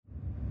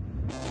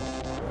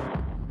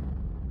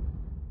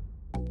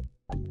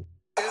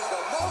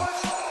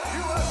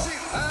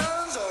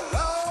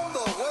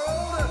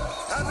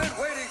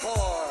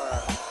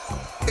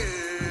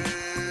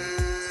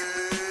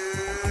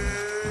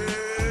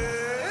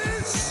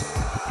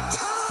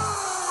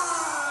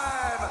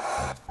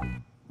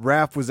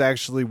Raph was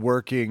actually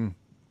working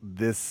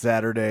this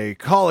Saturday,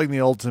 calling the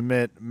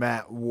Ultimate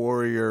Mat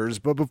Warriors.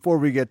 But before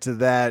we get to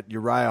that,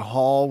 Uriah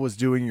Hall was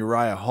doing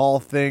Uriah Hall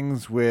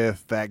things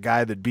with that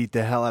guy that beat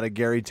the hell out of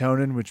Gary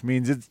Tonin, which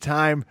means it's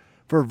time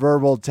for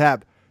Verbal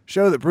Tap,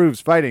 show that proves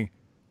fighting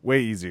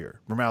way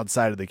easier from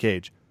outside of the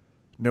cage.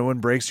 No one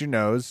breaks your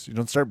nose. You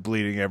don't start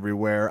bleeding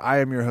everywhere. I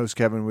am your host,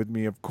 Kevin. With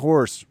me, of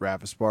course,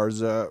 Raph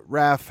Esparza.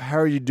 Raph, how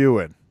are you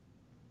doing?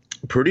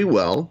 Pretty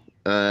well.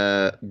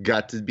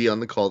 Got to be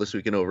on the call this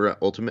weekend over at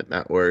Ultimate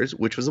Mat Warriors,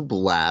 which was a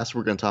blast.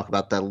 We're going to talk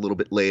about that a little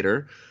bit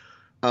later.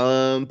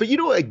 But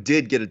I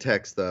did get a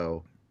text,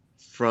 though,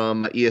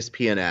 from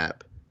ESPN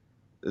app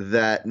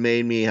that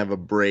made me have a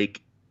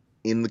break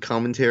in the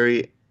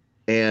commentary,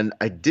 and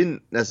I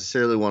didn't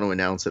necessarily want to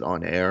announce it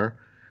on air,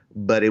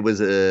 but it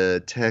was a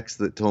text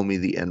that told me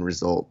the end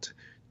result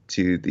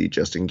to the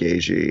Justin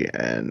Gaethje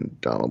and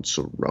Donald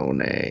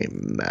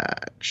Cerrone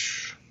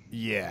match.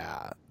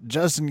 Yeah,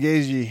 Justin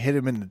Gaethje hit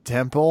him in the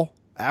temple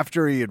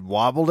after he had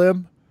wobbled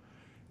him.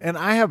 And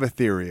I have a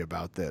theory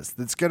about this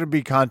that's going to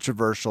be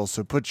controversial,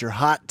 so put your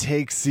hot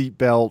take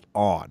seatbelt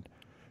on.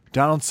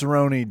 Donald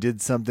Cerrone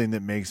did something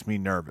that makes me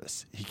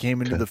nervous. He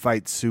came into the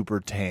fight super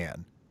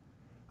tan.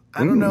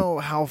 I don't know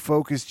how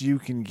focused you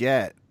can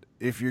get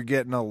if you're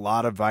getting a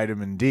lot of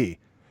vitamin D.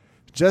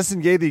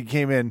 Justin Gaethje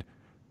came in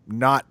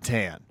not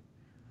tan.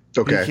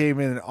 Okay. He came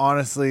in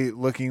honestly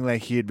looking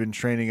like he had been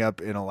training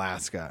up in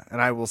Alaska.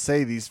 And I will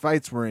say these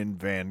fights were in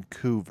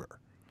Vancouver.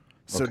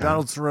 So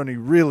Donald Cerrone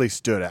really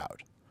stood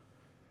out.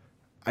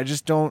 I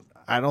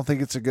don't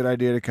think it's a good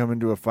idea to come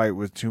into a fight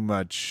with too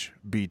much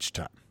beach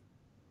time.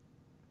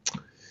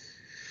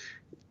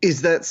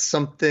 Is that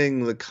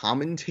something the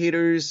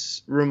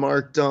commentators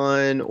remarked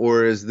on,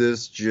 or is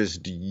this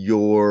just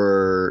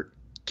your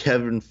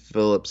Kevin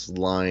Phillips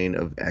line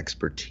of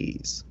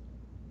expertise?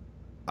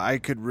 I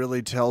could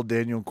really tell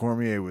Daniel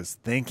Cormier was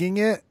thinking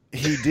it.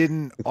 He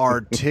didn't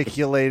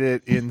articulate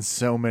it in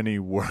so many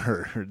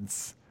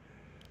words,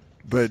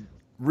 but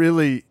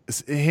really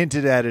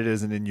hinted at it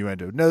as an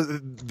innuendo. No,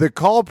 the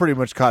call pretty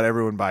much caught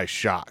everyone by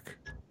shock.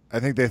 I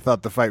think they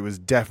thought the fight was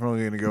definitely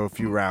going to go a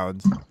few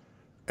rounds,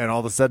 and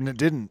all of a sudden it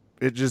didn't.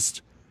 It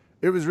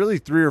was really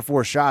 3 or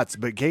 4 shots,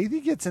 but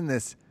Gaethje gets in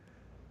this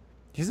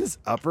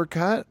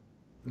uppercut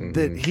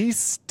that he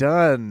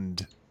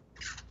stunned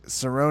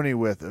Cerrone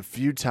with a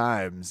few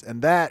times,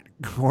 and that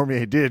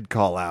Cormier did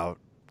call out.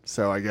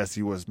 So I guess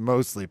he was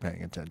mostly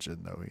paying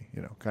attention, though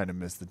he, kind of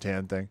missed the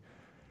tan thing.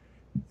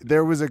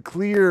 There was a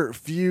clear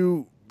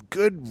few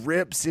good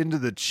rips into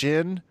the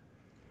chin,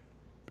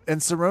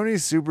 and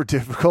Cerrone's super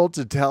difficult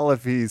to tell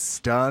if he's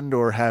stunned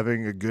or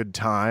having a good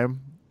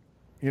time.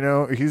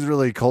 He's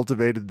really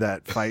cultivated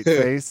that fight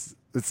face.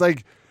 It's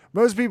like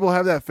most people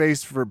have that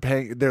face for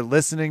they're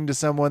listening to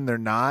someone, they're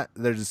not.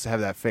 They just have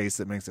that face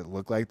that makes it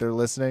look like they're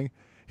listening.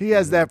 He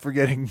has that for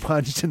getting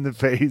punched in the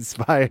face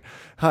by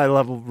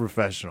high-level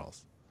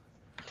professionals.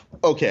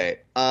 Okay,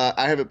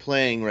 I have it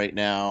playing right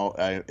now.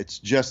 It's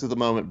just at the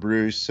moment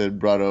Bruce had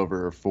brought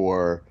over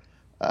for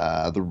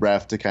the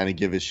ref to kind of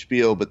give his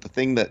spiel. But the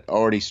thing that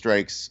already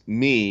strikes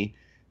me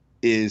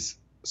is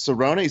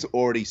Cerrone's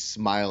already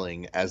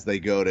smiling as they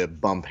go to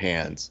bump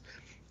hands.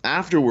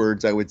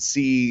 Afterwards, I would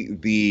see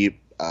the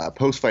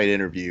post-fight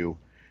interview.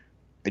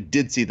 I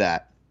did see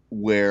that,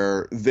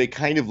 where they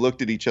kind of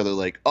looked at each other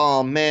like,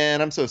 oh,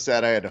 man, I'm so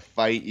sad I had to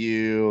fight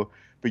you,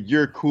 but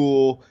you're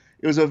cool.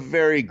 It was a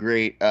very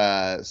great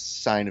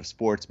sign of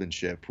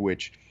sportsmanship,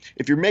 which,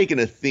 if you're making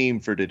a theme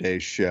for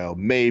today's show,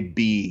 may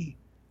be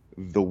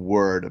the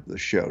word of the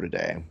show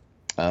today.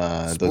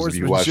 Those of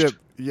you who watched.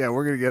 Yeah,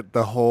 we're going to get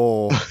the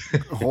whole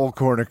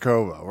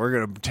cornucova. We're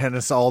going to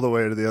tennis all the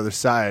way to the other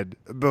side.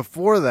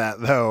 Before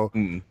that, though,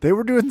 they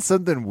were doing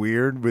something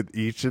weird with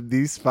each of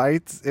these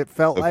fights, it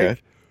felt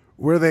like,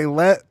 where they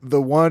let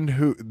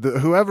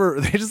whoever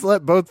they just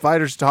let both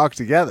fighters talk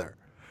together.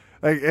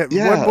 Like at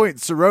one point,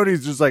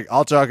 Cerrone's just like,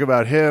 I'll talk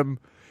about him.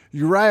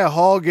 Uriah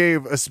Hall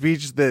gave a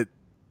speech that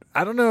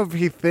I don't know if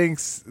he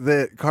thinks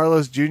that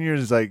Carlos Jr.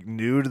 is like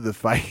new to the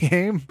fight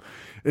game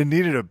and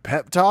needed a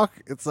pep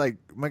talk. It's like,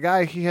 my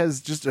guy, he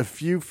has just a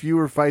few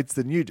fewer fights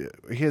than you do.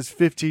 He has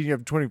 15, you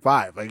have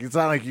 25. Like, it's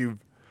not like he'll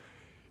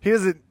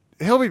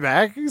be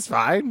back. He's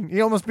fine.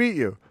 He almost beat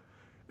you.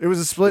 It was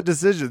a split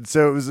decision,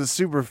 so it was a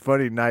super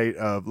funny night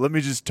of, let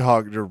me just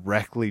talk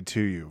directly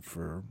to you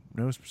for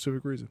no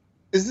specific reason.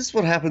 Is this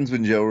what happens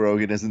when Joe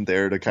Rogan isn't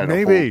there to kind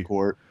of hold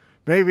court?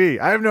 Maybe.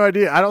 I have no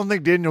idea. I don't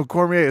think Daniel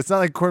Cormier, it's not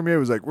like Cormier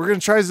was like, we're going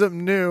to try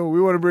something new.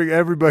 We want to bring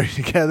everybody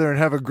together and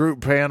have a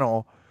group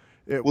panel.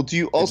 Do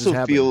you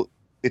also feel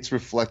it's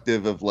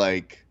reflective of,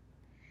 like,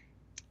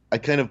 I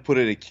kind of put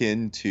it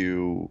akin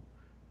to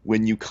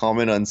when you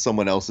comment on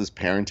someone else's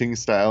parenting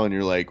style and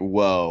you're like,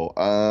 whoa,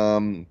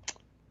 I'm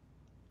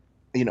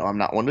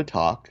not one to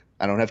talk.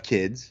 I don't have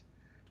kids.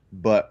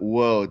 But,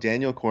 whoa,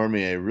 Daniel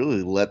Cormier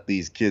really let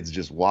these kids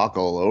just walk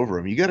all over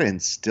him. You got to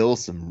instill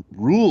some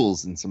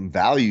rules and some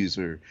values,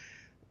 or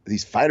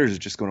these fighters are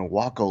just going to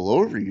walk all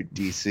over you,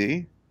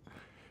 DC.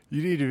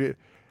 You need to be.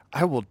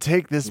 I will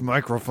take this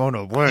microphone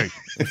away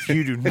if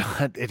you do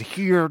not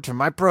adhere to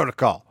my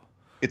protocol.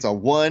 It's a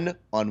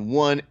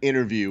one-on-one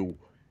interview.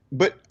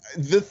 But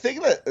the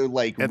thing that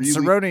like and really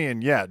Cerrone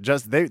and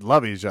just they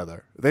love each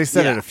other. They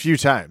said it a few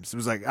times. It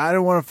was like, I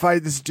don't want to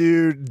fight this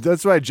dude.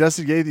 That's why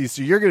Justin Gaethje.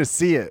 So you're gonna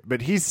see it.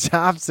 But he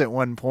stops at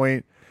one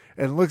point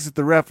and looks at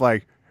the ref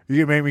like,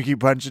 "You gonna make me keep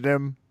punching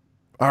him?"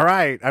 All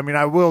right. I mean,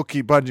 I will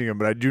keep punching him,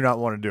 but I do not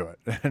want to do it.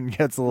 And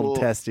gets a little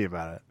testy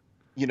about it.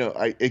 You know,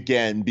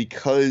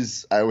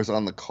 because I was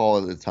on the call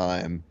at the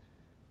time,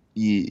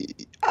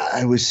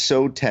 I was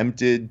so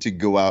tempted to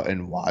go out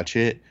and watch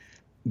it,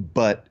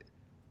 but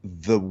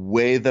the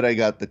way that I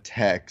got the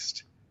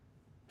text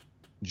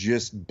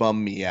just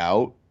bummed me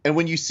out. And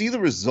when you see the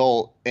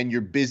result and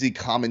you're busy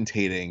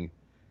commentating,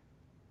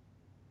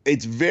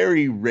 it's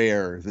very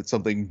rare that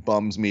something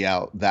bums me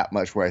out that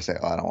much where I say,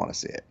 oh, I don't want to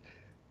see it.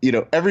 You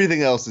know,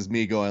 everything else is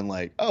me going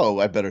like, oh,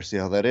 I better see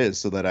how that is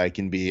so that I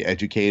can be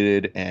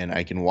educated and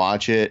I can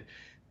watch it.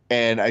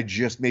 And I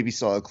just maybe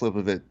saw a clip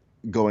of it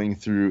going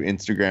through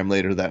Instagram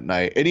later that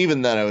night. And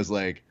even then I was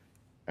like,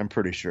 I'm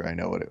pretty sure I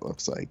know what it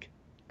looks like.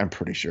 I'm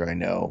pretty sure I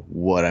know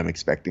what I'm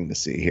expecting to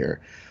see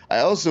here. I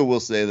also will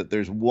say that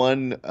there's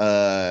one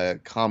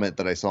comment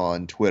that I saw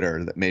on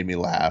Twitter that made me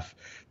laugh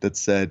that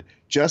said,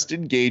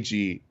 Justin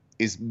Gaethje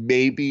is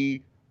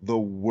maybe the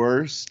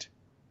worst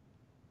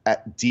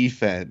at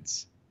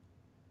defense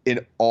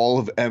in all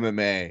of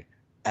MMA,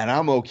 and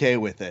I'm okay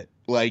with it.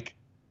 Like,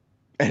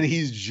 and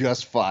he's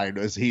just fine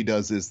as he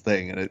does his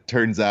thing, and it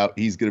turns out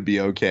he's going to be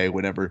okay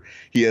whenever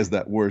he has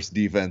that worst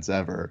defense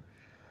ever.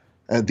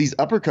 These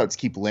uppercuts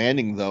keep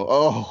landing, though.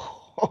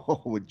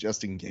 Oh, with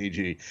Justin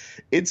Gaethje.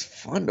 It's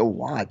fun to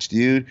watch,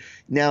 dude.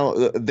 Now,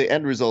 the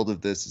end result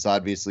of this is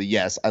obviously,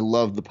 yes, I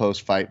love the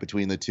post-fight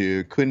between the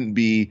two. Couldn't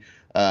be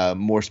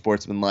more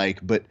sportsmanlike.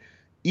 But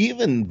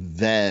even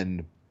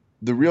then,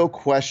 the real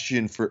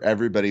question for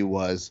everybody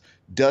was,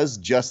 does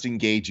Justin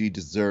Gaethje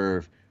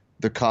deserve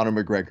the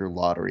Conor McGregor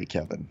lottery,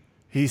 Kevin?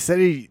 He said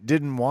he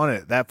didn't want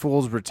it. That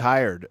fool's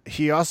retired.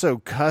 He also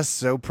cussed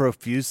so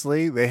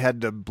profusely, they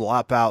had to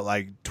blop out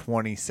like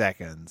 20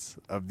 seconds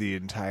of the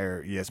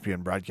entire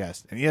ESPN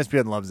broadcast. And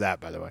ESPN loves that,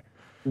 by the way.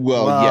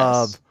 Well,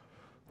 yes.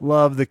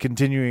 Love the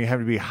continuing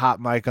having to be hot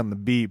mic on the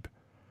beep.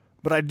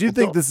 But I do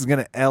think this is going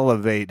to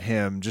elevate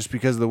him just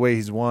because of the way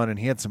he's won, and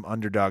he had some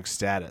underdog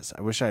status.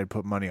 I wish I had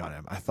put money on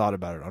him. I thought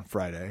about it on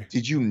Friday.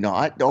 Did you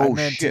not? Oh, I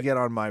meant shit. to get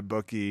on my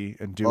bookie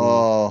and do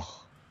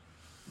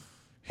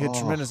He had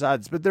tremendous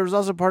odds. But there was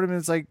also part of me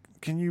that's like,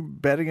 can you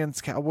bet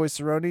against Cowboy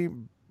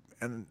Cerrone?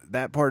 And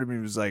that part of me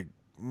was like,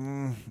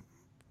 And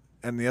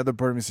the other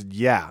part of me said,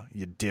 yeah,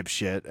 you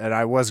dipshit. And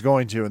I was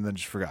going to, and then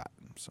just forgot.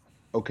 So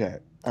okay.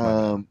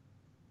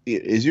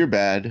 It is your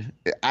bad.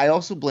 I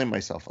also blame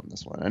myself on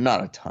this one. And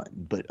not a ton,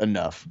 but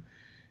enough.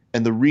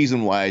 And the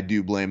reason why I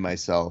do blame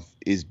myself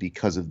is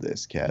because of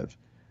this, Kev.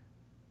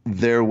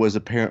 There was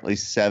apparently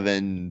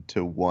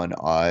 7-1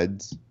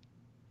 odds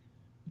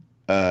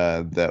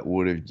that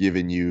would have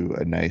given you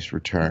a nice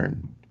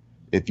return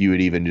if you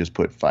had even just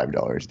put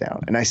 $5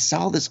 down. And I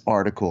saw this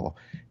article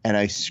and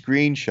I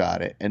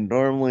screenshot it. And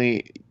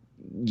normally,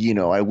 you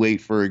know, I wait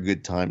for a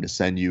good time to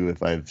send you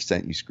if I've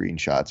sent you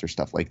screenshots or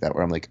stuff like that,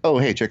 where I'm like, oh,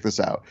 hey, check this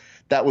out.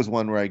 That was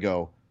one where I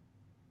go,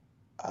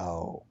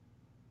 oh,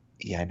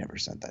 yeah, I never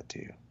sent that to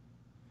you.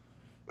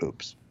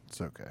 Oops.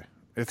 It's okay.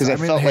 Because I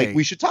felt like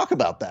we should talk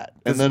about that.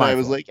 And then I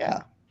was like,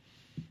 yeah.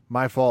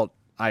 My fault.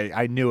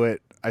 I knew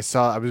it. I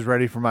was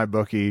ready for my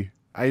bookie.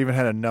 I even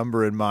had a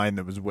number in mind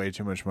that was way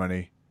too much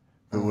money.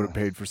 That would have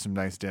paid for some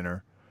nice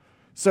dinner.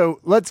 So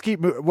let's keep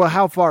moving. Well,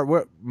 how far?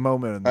 What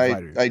moment in the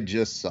fight? I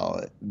just saw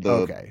it.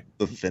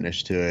 The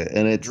finish to it.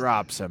 And it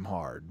drops him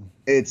hard.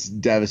 It's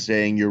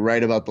devastating. You're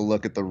right about the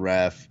look at the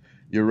ref.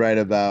 You're right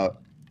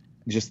about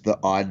just the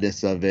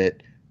oddness of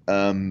it.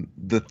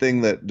 The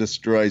thing that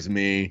destroys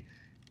me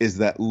is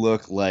that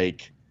look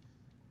like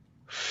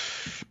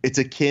it's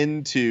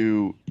akin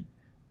to,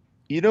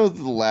 you know,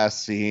 the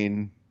last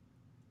scene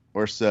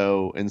or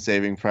so in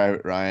Saving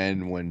Private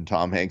Ryan when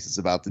Tom Hanks is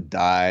about to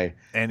die.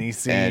 Any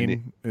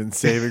scene in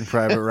Saving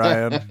Private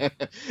Ryan.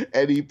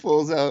 And he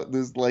pulls out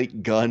this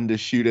like gun to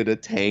shoot at a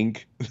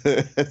tank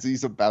as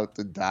he's about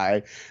to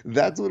die.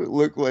 That's what it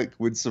looked like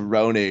when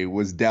Cerrone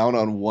was down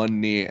on one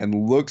knee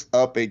and looks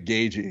up at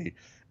Gaethje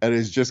and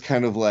is just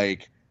kind of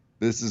like,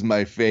 this is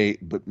my fate,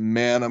 but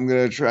man, I'm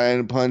going to try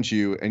and punch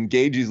you. And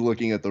Gaethje's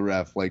looking at the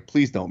ref like,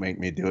 please don't make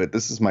me do it.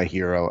 This is my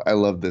hero. I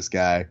love this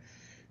guy.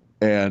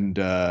 And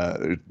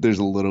there's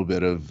a little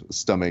bit of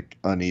stomach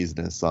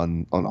uneasiness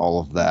on all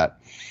of that.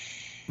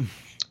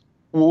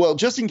 Well,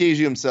 Justin Gaethje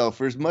himself,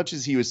 for as much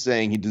as he was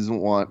saying he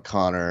doesn't want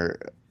Conor,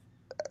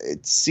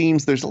 it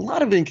seems there's a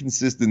lot of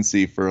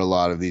inconsistency for a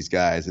lot of these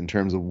guys in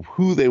terms of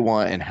who they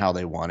want and how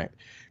they want it.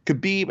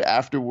 Khabib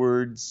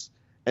afterwards,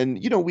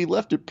 and, you know, we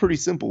left it pretty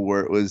simple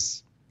where it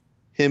was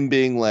him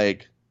being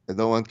like, I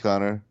don't want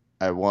Conor,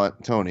 I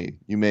want Tony.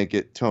 You make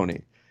it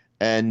Tony.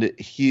 And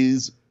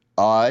his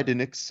odd and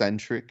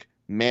eccentric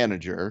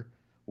manager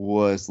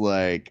was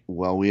like,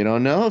 well, we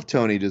don't know if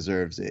Tony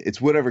deserves it.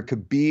 It's whatever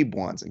Khabib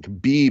wants. And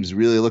Khabib's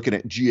really looking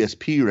at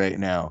GSP right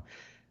now.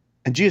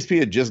 And GSP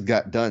had just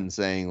got done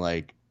saying,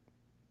 like,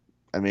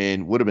 I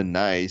mean, would have been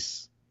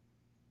nice,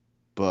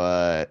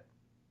 but,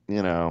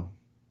 you know,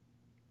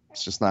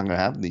 it's just not going to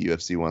happen. The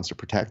UFC wants to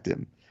protect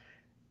him.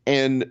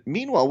 And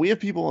meanwhile, we have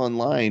people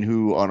online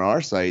who on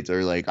our sites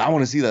are like, I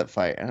want to see that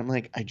fight. And I'm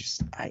like,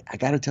 I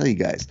got to tell you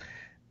guys,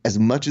 as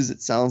much as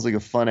it sounds like a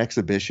fun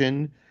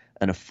exhibition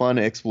and a fun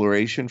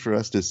exploration for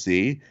us to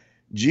see,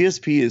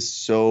 GSP is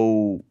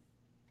so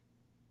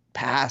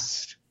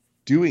past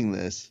doing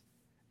this.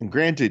 And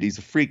granted, he's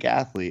a freak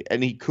athlete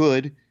and he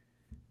could.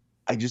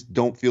 I just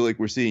don't feel like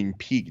we're seeing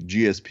peak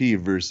GSP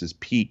versus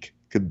peak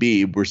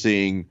Khabib. We're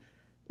seeing,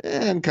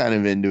 I'm kind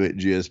of into it,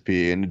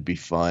 GSP, and it'd be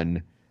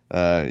fun.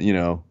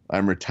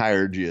 I'm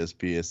retired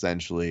GSP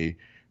essentially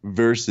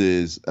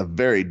versus a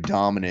very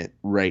dominant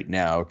right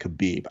now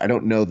Khabib. I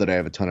don't know that I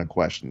have a ton of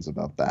questions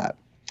about that.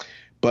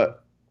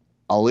 But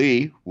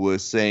Ali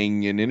was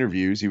saying in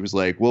interviews, he was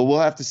like, well, we'll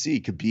have to see.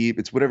 Khabib,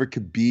 it's whatever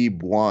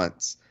Khabib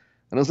wants.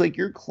 And I was like,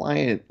 your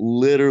client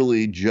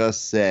literally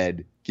just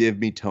said, give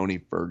me Tony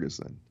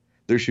Ferguson.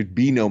 There should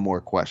be no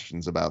more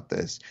questions about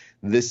this.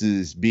 This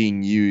is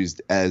being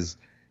used as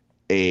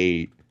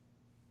a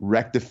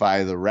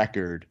rectify the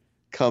record,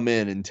 come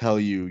in and tell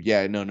you,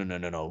 yeah,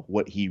 no.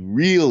 What he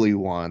really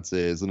wants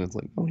is, and it's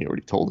like, oh, he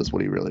already told us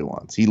what he really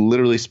wants. He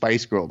literally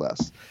Spice Girled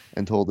us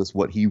and told us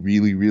what he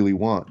really, really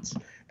wants.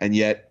 And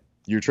yet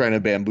you're trying to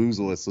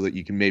bamboozle us so that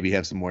you can maybe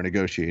have some more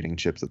negotiating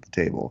chips at the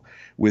table.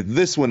 With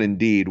this one,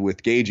 indeed,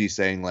 with Gaethje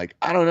saying like,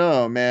 I don't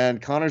know, man,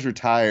 Conor's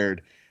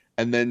retired.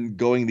 And then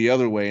going the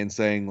other way and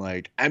saying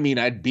like, I mean,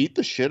 I'd beat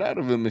the shit out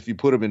of him if you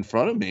put him in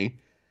front of me.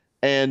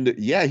 And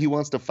yeah, he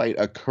wants to fight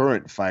a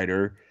current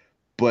fighter,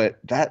 but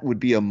that would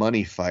be a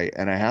money fight.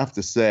 And I have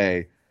to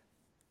say,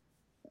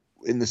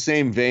 in the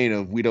same vein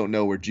of we don't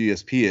know where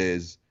GSP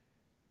is,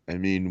 I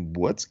mean,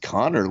 what's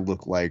Conor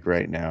look like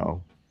right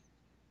now?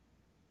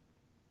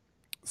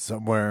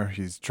 Somewhere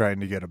he's trying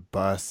to get a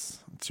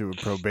bus to a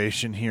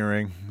probation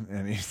hearing,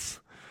 and he's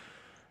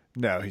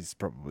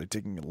probably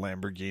taking a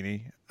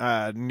Lamborghini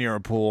near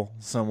a pool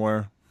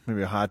somewhere,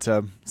 maybe a hot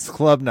tub. It's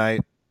club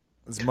night.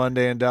 It's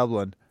Monday in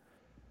Dublin.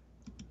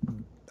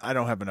 I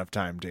don't have enough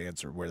time to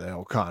answer where the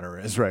hell Conor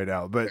is right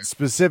now, but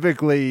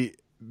specifically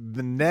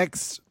the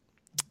next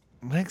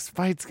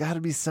fight's got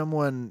to be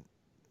someone.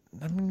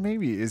 I mean,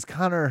 maybe is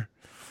Conor.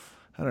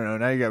 I don't know.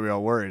 Now you got me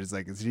all worried. It's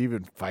like, is he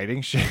even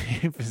fighting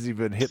shape? Has he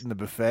been hitting the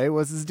buffet?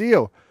 What's his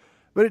deal?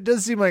 But it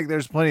does seem like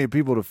there's plenty of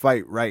people to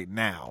fight right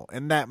now,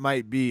 and that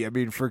might be. I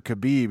mean, for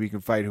Khabib, he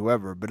can fight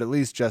whoever, but at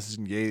least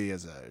Justin Gaethje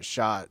has a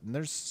shot. And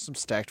there's some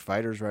stacked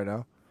fighters right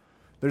now.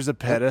 There's a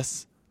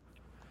Pettis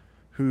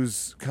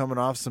who's coming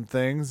off some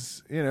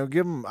things. You know,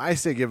 give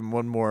him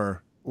one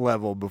more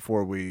level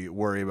before we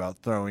worry about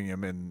throwing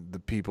him in the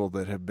people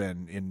that have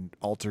been in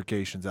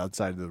altercations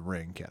outside of the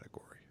ring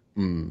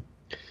category.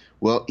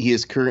 Well, he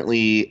is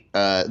currently,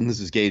 and this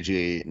is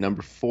Gaethje,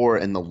 number 4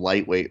 in the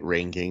lightweight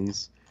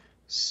rankings.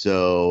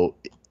 So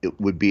it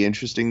would be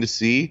interesting to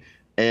see.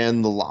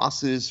 And the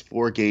losses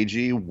for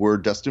Gaethje were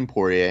Dustin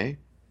Poirier,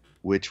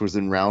 which was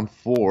in round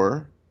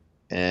 4.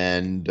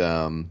 And,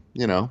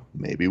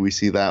 maybe we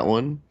see that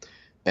one.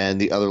 And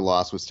the other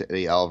loss was to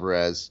Eddie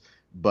Alvarez.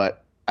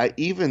 But I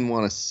even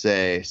want to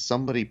say,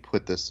 somebody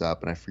put this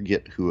up, and I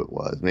forget who it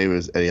was. Maybe it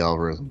was Eddie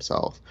Alvarez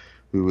himself,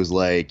 who was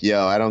like,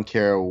 yo, I don't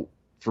care.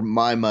 For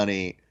my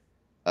money,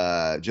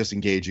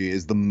 Justin Gaethje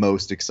is the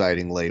most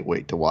exciting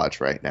lightweight to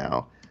watch right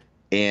now.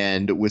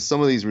 And with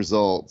some of these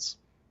results,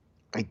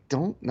 I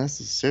don't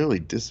necessarily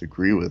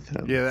disagree with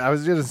him. Yeah, I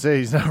was going to say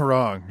he's not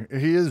wrong.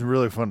 He is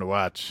really fun to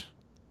watch.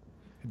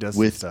 He does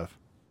some stuff.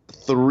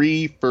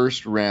 3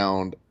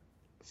 first-round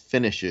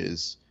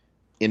finishes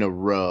in a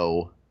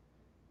row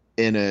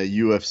in a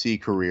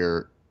UFC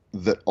career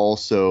that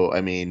also,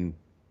 I mean,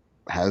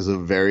 has a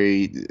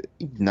very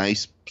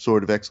nice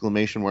sort of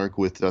exclamation mark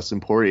with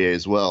Dustin Poirier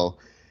as well.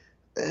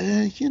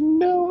 I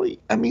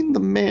mean, the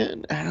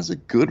man has a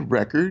good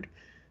record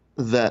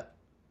that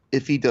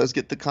if he does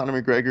get the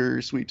Conor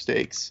McGregor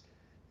sweepstakes,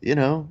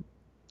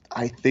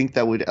 I think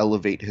that would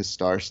elevate his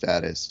star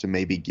status to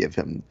maybe give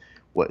him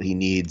what he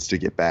needs to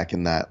get back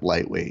in that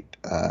lightweight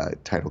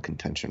title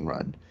contention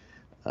run.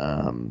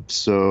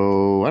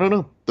 So I don't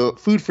know. The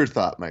food for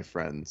thought, my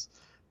friends.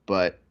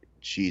 But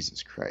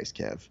Jesus Christ,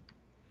 Kev.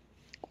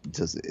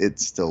 It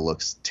still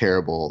looks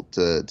terrible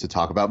to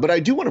talk about. But I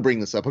do want to bring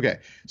this up. Okay,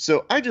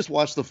 so I just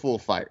watched the full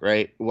fight,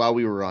 right, while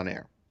we were on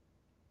air.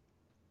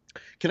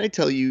 Can I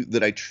tell you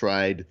that I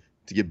tried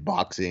to give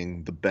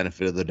boxing the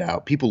benefit of the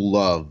doubt? People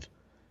love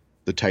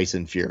the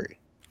Tyson Fury.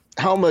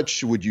 How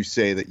much would you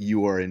say that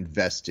you are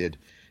invested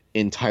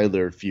in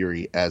Tyler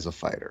Fury as a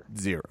fighter?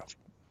 0.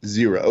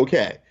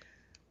 Okay.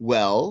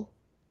 Well,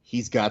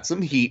 he's got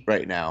some heat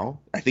right now.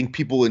 I think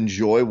people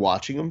enjoy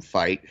watching him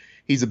fight.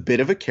 He's a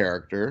bit of a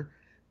character.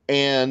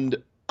 And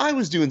I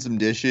was doing some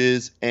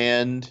dishes,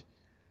 and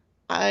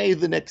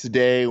the next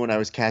day when I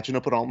was catching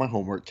up on all my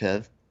homework,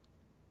 Kev,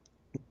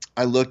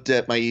 I looked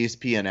at my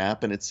ESPN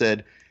app, and it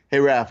said, Hey,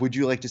 Raph, would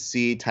you like to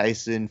see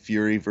Tyson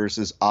Fury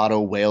versus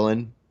Otto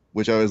Whalen?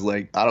 Which I was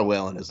like, Otto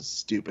Whalen is a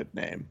stupid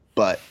name,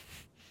 but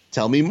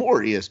tell me more,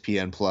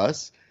 ESPN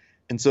Plus.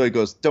 And so he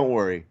goes, don't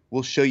worry,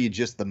 we'll show you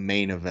just the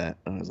main event.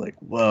 And I was like,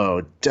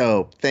 whoa,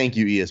 dope. Thank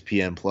you,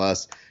 ESPN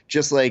Plus.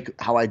 Just like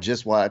how I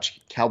just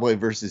watched Cowboy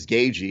versus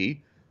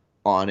Gagey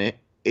on it.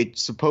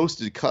 It's supposed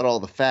to cut all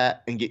the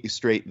fat and get you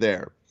straight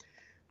there.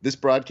 This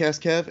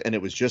broadcast, Kev, and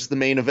it was just the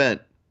main event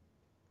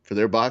for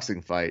their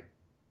boxing fight.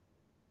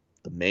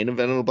 The main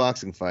event of a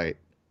boxing fight.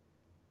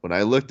 When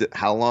I looked at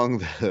how long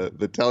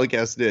the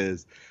telecast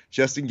is,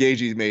 Justin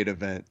Gaethje's main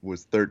event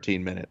was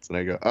 13 minutes. And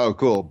I go, oh,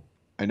 cool.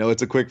 I know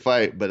it's a quick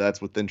fight, but that's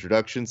with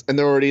introductions. And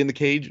they're already in the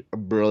cage.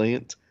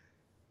 Brilliant.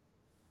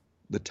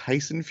 The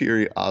Tyson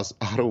Fury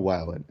Otto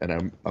Whalen, and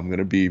I'm going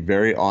to be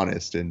very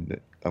honest, and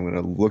I'm going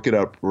to look it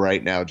up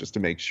right now just to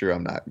make sure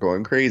I'm not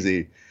going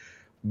crazy.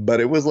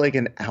 But it was like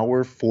an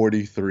hour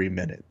 43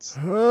 minutes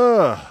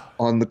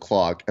on the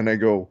clock. And I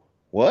go,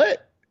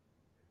 what?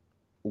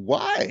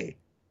 Why?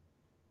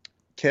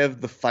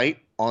 Kev, the fight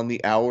on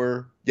the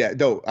hour. Yeah,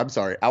 no, I'm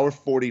sorry. Hour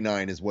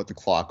 49 is what the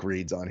clock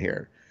reads on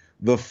here.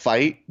 The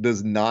fight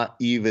does not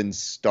even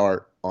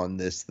start on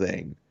this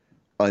thing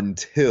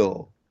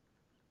until,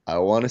 I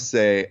want to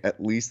say,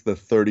 at least the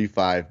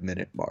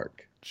 35-minute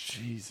mark.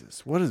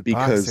 Jesus, what is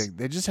boxing?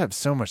 They just have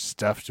so much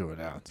stuff to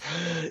announce.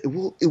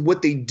 Well,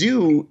 what they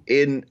do,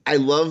 and I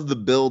love the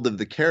build of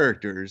the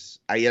characters.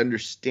 I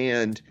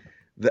understand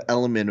the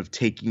element of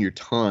taking your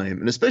time,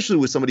 and especially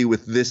with somebody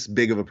with this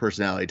big of a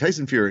personality.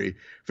 Tyson Fury,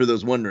 for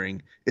those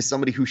wondering, is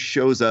somebody who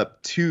shows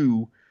up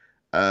to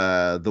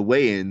the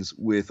weigh-ins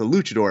with a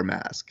luchador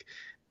mask,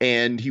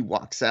 and he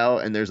walks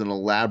out, and there's an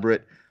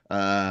elaborate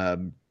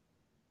ode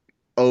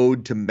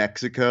to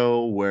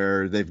Mexico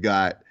where they've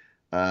got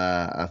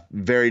a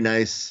very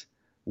nice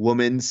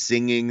woman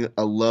singing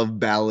a love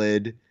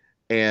ballad,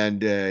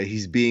 and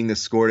he's being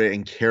escorted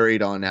and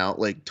carried on out.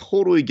 Like,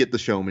 totally get the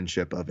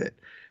showmanship of it.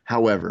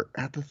 However,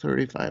 at the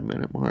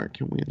 35-minute mark,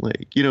 can we,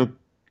 like, you know,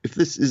 if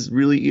this is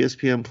really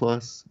ESPN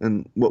Plus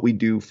and what we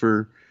do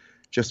for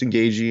Justin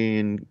Gaethje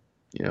and,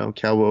 you know,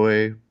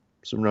 Cowboy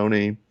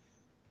Cerrone,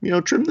 you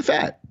know, trim the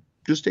fat.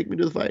 Just take me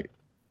to the fight.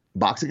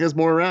 Boxing has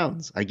more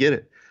rounds. I get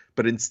it.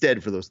 But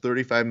instead, for those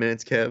 35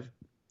 minutes, Kev,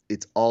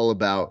 it's all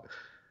about,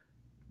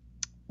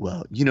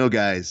 well, you know,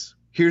 guys,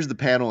 here's the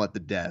panel at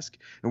the desk,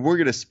 and we're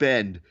going to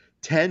spend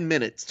 10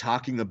 minutes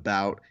talking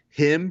about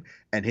him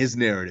and his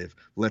narrative.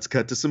 Let's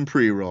cut to some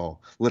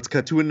pre-roll. Let's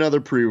cut to another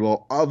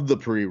pre-roll of the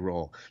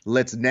pre-roll.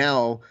 Let's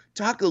now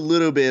talk a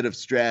little bit of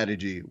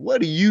strategy.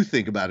 What do you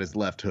think about his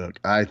left hook?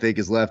 I think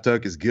his left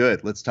hook is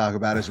good. Let's talk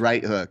about his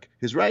right hook.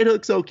 His right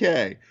hook's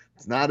okay.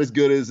 It's not as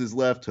good as his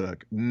left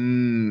hook.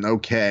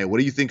 Okay. What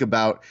do you think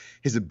about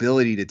his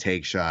ability to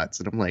take shots?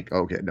 And I'm like,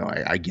 okay, no,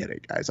 I get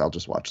it, guys. I'll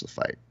just watch the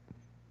fight.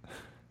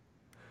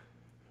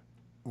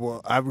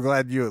 Well, I'm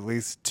glad you at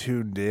least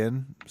tuned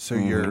in, so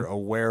you're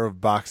aware of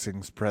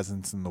boxing's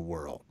presence in the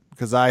world.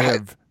 Because I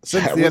have,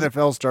 since the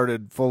NFL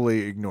started,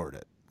 fully ignored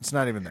it. It's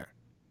not even there.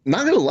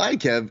 Not gonna lie,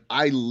 Kev,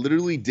 I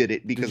literally did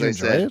it because I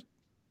said,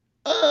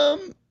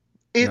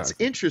 it's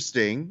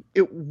interesting.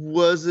 It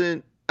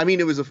wasn't. I mean,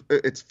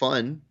 it's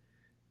fun,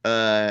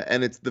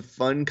 and it's the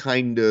fun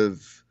kind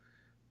of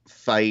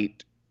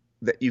fight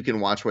that you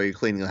can watch while you're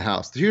cleaning the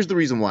house. Here's the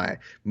reason why.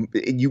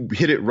 You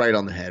hit it right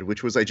on the head,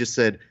 which was I just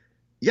said,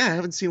 yeah, I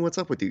haven't seen what's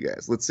up with you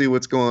guys. Let's see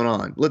what's going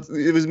on.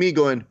 It was me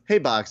going, hey,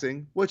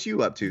 boxing, what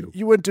you up to?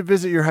 You went to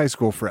visit your high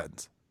school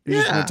friends. You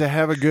just went to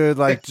have a good,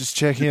 just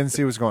check in and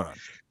see what's going on.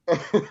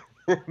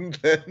 And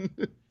then,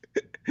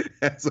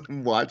 as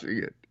I'm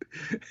watching it,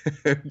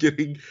 I'm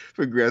getting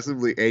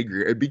progressively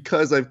angry. And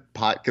because I've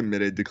pot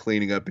committed to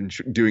cleaning up and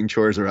doing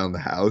chores around the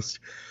house,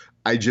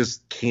 I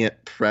just can't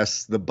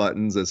press the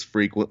buttons as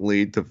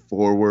frequently to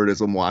forward as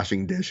I'm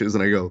washing dishes.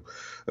 And I go,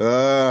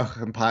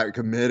 I'm pot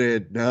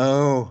committed.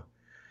 No.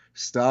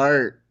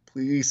 Start,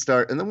 please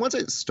start. And then once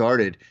it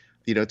started,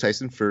 you know,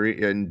 Tyson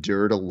Fury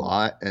endured a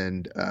lot,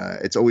 and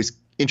it's always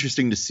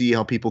interesting to see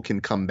how people can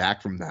come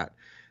back from that.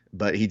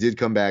 But he did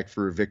come back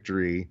for a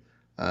victory,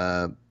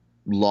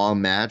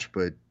 long match,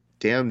 but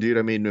damn, dude,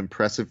 I mean,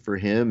 impressive for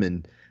him.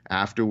 And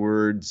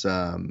afterwards,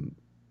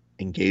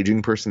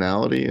 engaging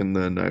personality. And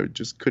then I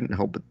just couldn't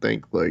help but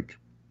think, like,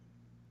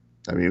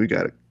 I mean, we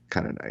got it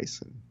kind of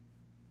nice in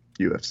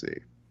UFC.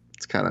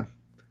 It's kind of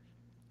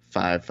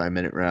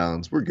 5-minute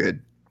rounds. We're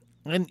good.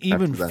 And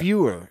even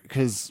fewer,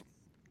 because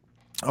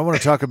I want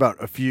to talk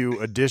about a few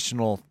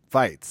additional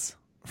fights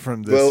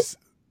from this. Well,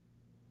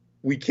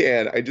 we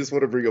can. I just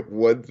want to bring up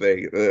one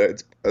thing.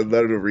 It's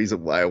another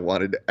reason why I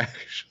wanted to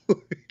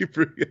actually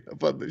bring it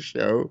up on the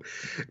show,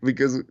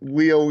 because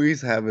we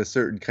always have a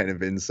certain kind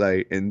of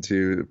insight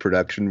into the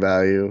production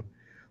value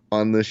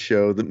on this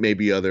show that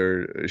maybe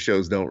other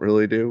shows don't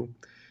really do.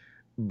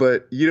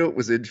 But you know what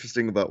was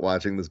interesting about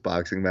watching this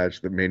boxing match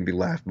that made me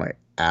laugh my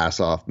ass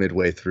off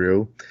midway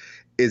through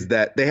is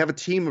that they have a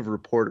team of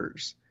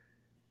reporters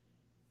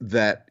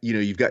that, you know,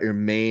 you've got your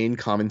main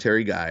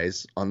commentary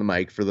guys on the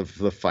mic for the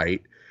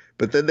fight,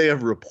 but then they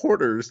have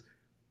reporters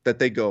that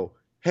they go,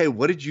 hey,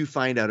 what did you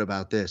find out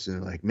about this? And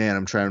they're like, man,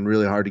 I'm trying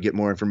really hard to get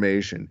more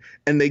information.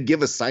 And they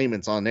give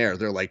assignments on there.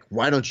 They're like,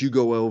 why don't you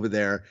go over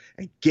there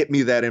and get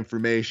me that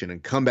information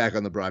and come back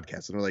on the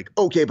broadcast? And they're like,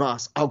 okay,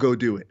 boss, I'll go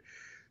do it.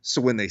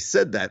 So when they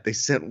said that, they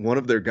sent one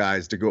of their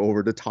guys to go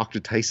over to talk to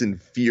Tyson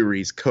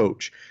Fury's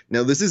coach.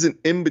 Now, this isn't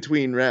in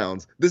between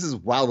rounds. This is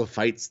while the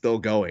fight's still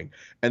going.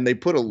 And they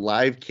put a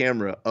live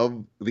camera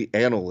of the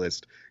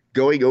analyst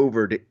going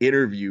over to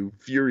interview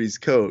Fury's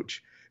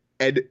coach.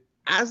 And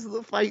as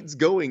the fight's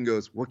going,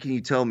 goes, what can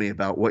you tell me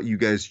about what you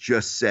guys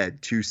just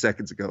said 2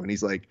 seconds ago? And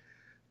he's like,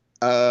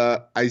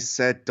 I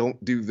said,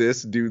 don't do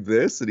this, do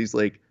this. And he's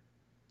like,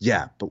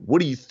 yeah, but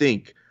what do you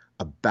think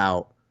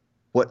about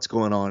what's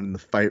going on in the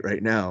fight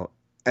right now?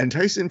 And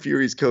Tyson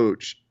Fury's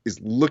coach is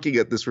looking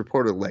at this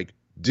reporter like,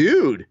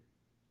 dude,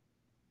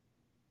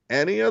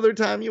 any other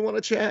time you want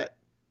to chat?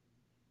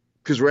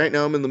 Because right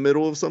now I'm in the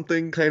middle of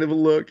something, kind of a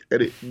look,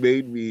 and it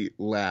made me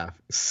laugh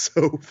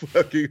so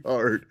fucking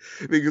hard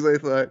because I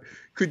thought,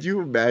 could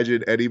you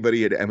imagine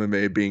anybody at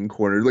MMA being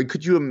cornered? Like,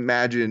 could you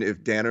imagine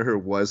if Danaher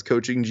was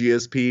coaching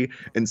GSP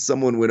and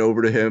someone went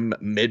over to him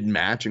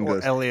mid-match and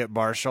goes, Elliot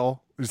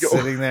Marshall who's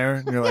sitting there,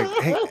 and you're like,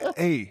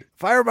 hey,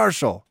 Fire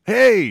Marshal,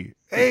 hey,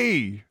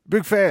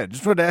 big fan.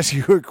 Just wanted to ask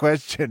you a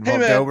question while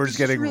Dober's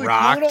getting really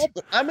rocked.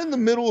 Cool, I'm in the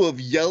middle of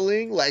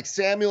yelling like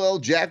Samuel L.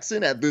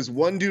 Jackson at this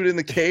one dude in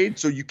the cage.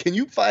 So can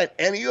you find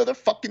any other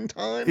fucking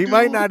time? He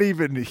might not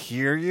even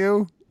hear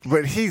you,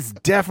 but he's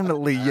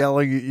definitely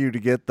yelling at you to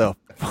get the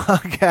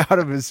fuck out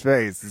of his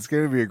face. It's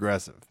going to be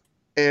aggressive.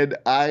 And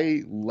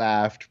I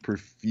laughed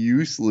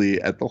profusely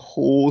at the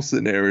whole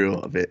scenario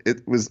of it.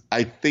 It was,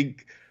 I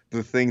think,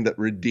 the thing that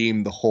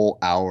redeemed the whole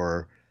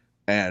hour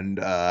and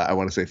I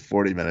want to say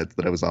 40 minutes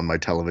that I was on my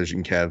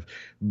television, Kev.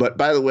 But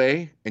by the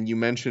way, and you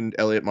mentioned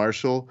Elliot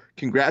Marshall,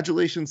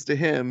 congratulations to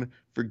him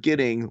for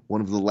getting one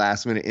of the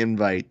last-minute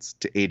invites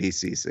to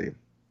ADCC.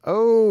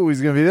 Oh,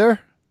 he's going to be there?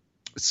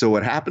 So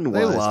what happened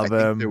was, I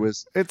think him. There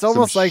was it's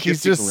almost like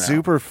he's just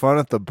super fun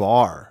at the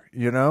bar,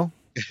 you know?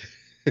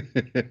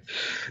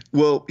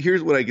 Well,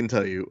 here's what I can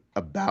tell you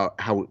about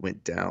how it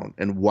went down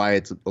and why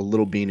it's a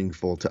little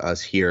meaningful to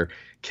us here.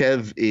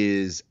 Kev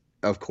is,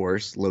 of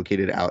course,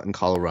 located out in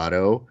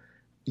Colorado.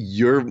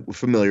 You're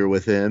familiar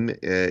with him.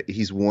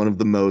 He's one of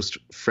the most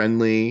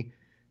friendly,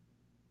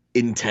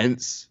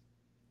 intense,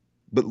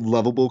 but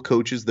lovable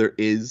coaches there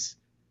is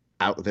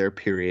out there,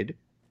 period.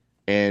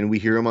 And we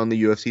hear him on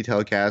the UFC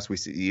telecast. We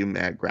see him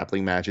at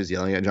grappling matches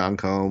yelling at John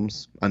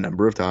Combs a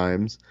number of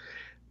times.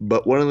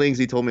 But one of the things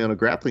he told me on a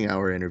Grappling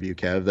Hour interview,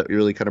 Kev, that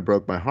really kind of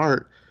broke my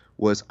heart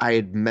was I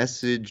had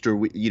messaged, or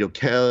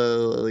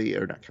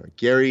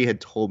Gary had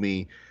told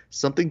me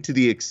something to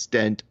the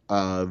extent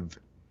of,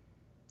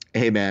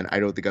 hey, man,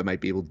 I don't think I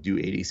might be able to do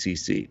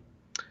ADCC.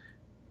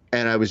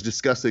 And I was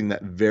discussing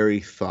that very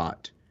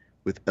thought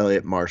with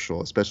Elliot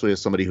Marshall, especially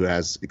as somebody who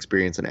has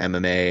experience in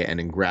MMA and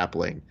in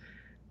grappling.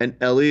 And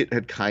Elliot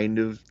had kind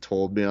of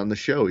told me on the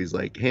show, he's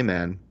like, hey,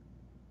 man,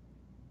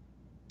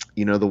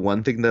 you know, the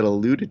one thing that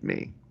eluded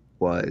me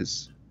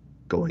was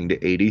going to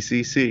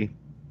ADCC.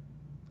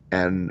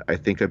 And I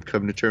think I've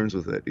come to terms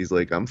with it. He's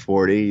like, I'm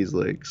 40. He's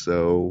like,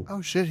 so.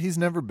 Oh, shit. He's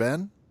never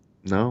been?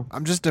 No.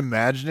 I'm just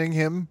imagining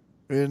him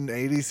in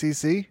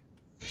ADCC.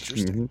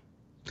 Interesting.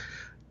 Mm-hmm.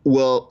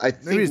 Well, I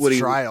think maybe it's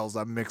trials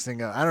I'm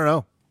mixing up. I don't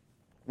know.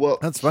 Well,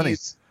 that's funny.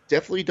 He's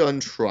definitely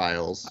done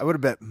trials. I would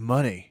have bet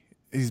money.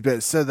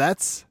 So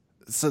this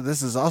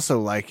is also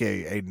like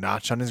a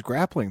notch on his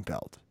grappling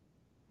belt.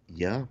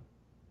 Yeah.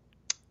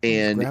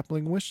 And his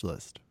grappling wish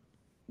list.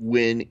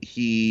 When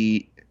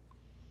he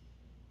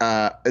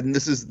and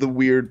this is the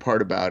weird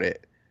part about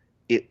it,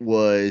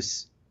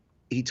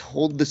 he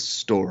told the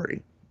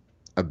story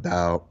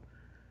about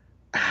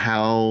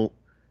how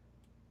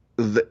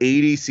the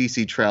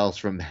ADCC trials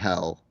from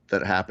hell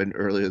that happened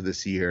earlier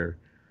this year,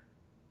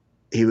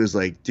 he was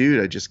like,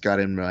 dude, I just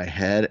got in my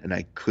head and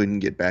I couldn't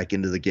get back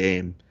into the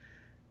game.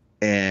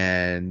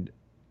 And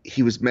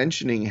he was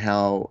mentioning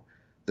how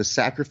the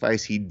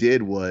sacrifice he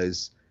did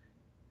was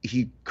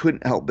he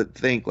couldn't help but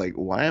think, like,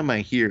 why am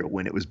I here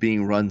when it was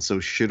being run so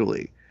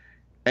shittily?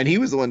 And he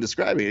was the one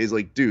describing it. He's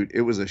like, dude,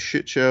 it was a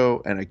shit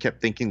show. And I kept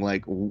thinking,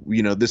 like,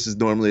 you know, this is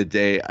normally a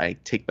day I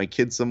take my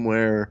kids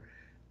somewhere,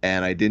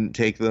 and I didn't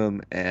take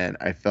them. And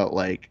I felt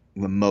like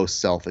the most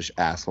selfish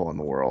asshole in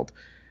the world.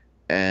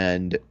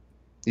 And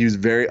he was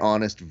very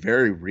honest,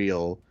 very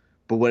real.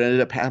 But what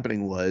ended up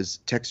happening was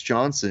Tex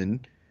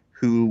Johnson,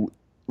 who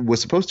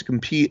was supposed to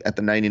compete at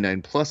the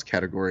 99 plus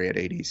category at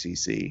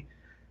ADCC,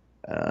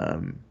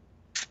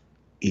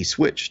 he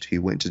switched. He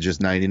went to just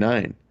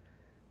 99.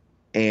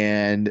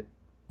 And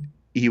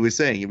he was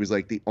saying, he was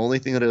like, the only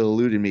thing that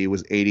eluded me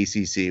was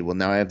ADCC. Well,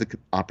 now I have the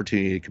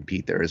opportunity to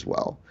compete there as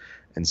well.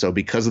 And so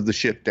because of the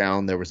ship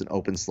down, there was an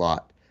open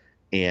slot.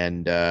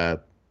 And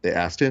they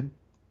asked him,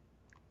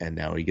 and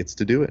now he gets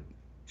to do it.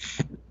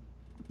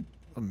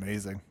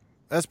 Amazing.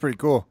 That's pretty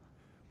cool.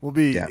 We'll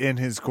be in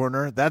his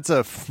corner. That's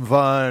a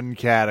fun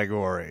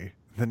category.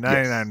 The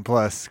 99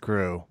 plus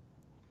crew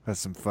has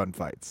some fun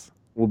fights.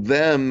 Well,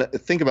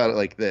 think about it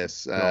like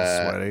this. They're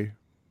all sweaty.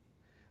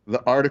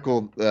 The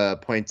article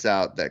points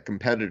out that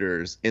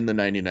competitors in the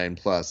 99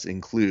 plus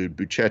include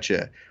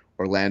Buchecha,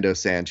 Orlando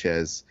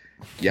Sanchez,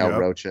 Yao Yep.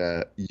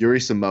 Rocha, Yuri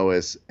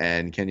Samoas,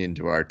 and Kenyon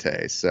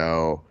Duarte.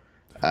 So,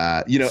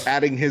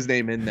 adding his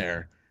name in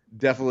there,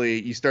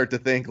 definitely you start to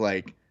think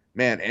like,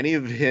 man, any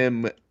of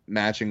him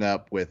matching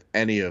up with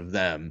any of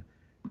them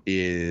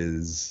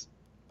is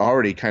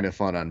already kind of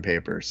fun on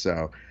paper.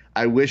 So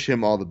I wish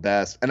him all the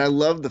best. And I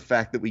love the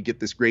fact that we get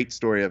this great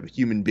story of a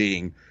human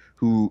being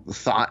who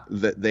thought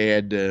that they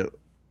had to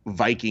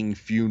Viking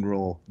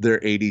funeral their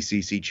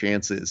ADCC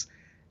chances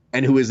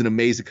and who is an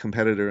amazing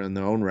competitor in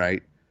their own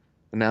right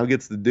and now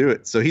gets to do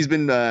it. So he's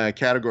been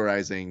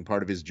categorizing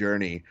part of his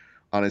journey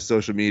on his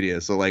social media.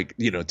 So like,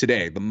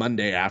 today, the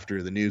Monday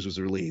after the news was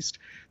released,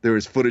 there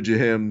was footage of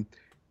him,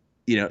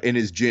 in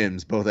his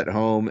gyms, both at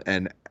home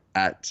and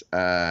at,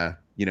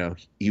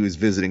 he was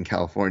visiting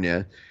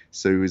California.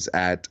 So he was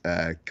at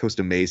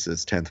Costa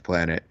Mesa's 10th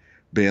Planet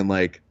being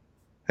like,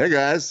 hey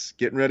guys,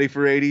 getting ready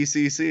for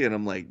ADCC. And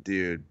I'm like,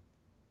 dude,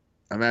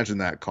 imagine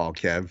that call,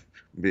 Kev,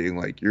 being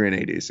like, you're in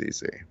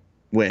ADCC.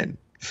 When?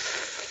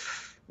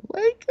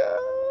 Like, a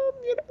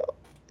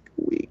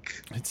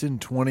week. It's in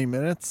 20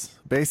 minutes,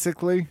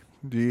 basically.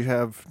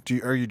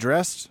 Are you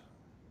dressed?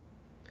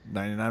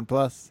 99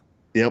 plus.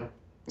 Yep.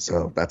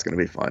 So that's going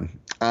to be fun.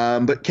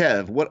 But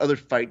Kev, what other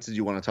fights did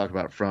you want to talk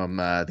about from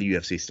the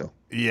UFC still?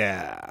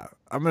 Yeah.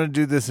 I'm going to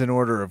do this in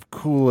order of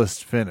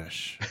coolest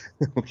finish.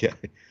 Okay.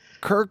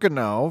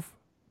 Kurkanov,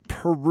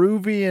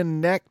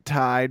 Peruvian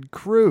neck-tied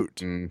Crute.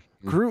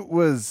 Mm-hmm. Crute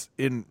was,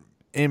 in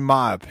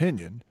my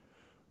opinion,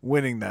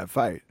 winning that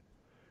fight.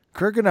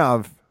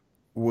 Kurkanov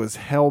was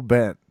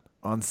hell-bent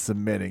on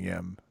submitting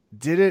him.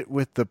 Did it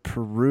with the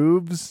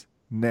Peruv's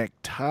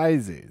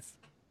neckties.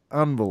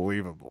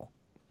 Unbelievable.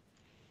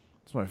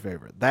 It's my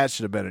favorite. That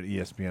should have been an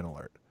ESPN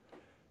alert.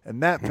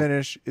 And that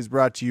finish is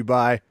brought to you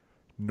by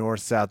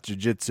North-South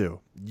Jiu-Jitsu.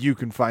 You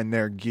can find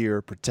their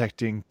gear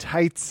protecting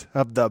tights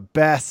of the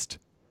best.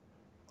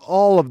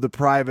 All of the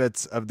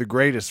privates of the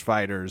greatest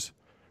fighters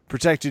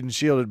protected and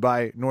shielded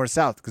by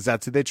North-South because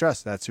that's who they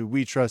trust. That's who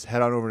we trust.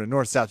 Head on over to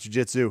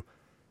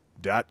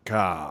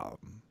northsouthjiu-jitsu.com.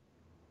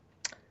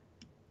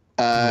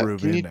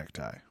 Peruvian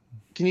necktie.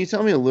 Can you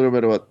tell me a little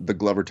bit about the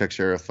Glover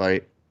Teixeira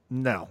fight?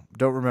 No,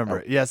 don't remember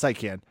it. Yes, I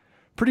can.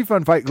 Pretty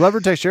fun fight. Glover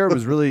Teixeira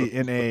was really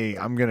in a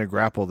I'm going to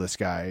grapple this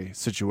guy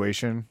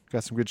situation.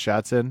 Got some good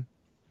shots in.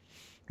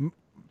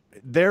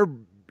 They're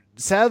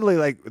sadly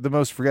like the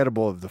most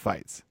forgettable of the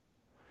fights.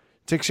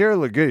 Teixeira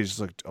looked good. He just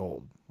looked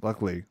old.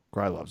 Luckily,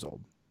 Krylov's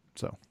old.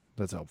 So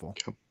that's helpful.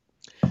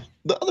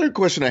 The other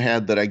question I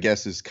had that I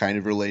guess is kind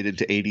of related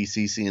to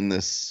ADCC in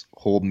this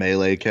whole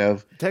melee,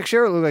 Kev.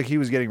 Teixeira looked like he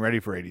was getting ready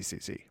for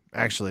ADCC.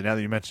 Actually, now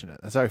that you mention it,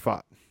 that's how he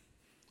fought.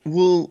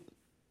 Well,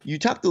 you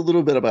talked a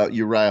little bit about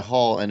Uriah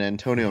Hall and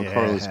Antonio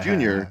Carlos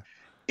Jr.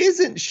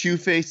 Isn't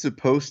Shoeface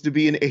supposed to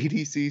be an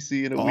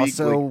ADCC in a week?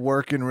 Also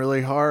working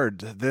really hard.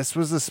 This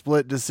was a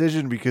split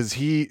decision because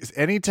if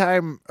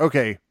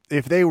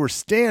they were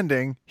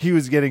standing, he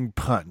was getting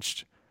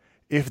punched.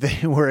 If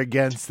they were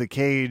against the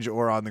cage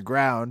or on the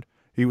ground,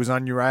 he was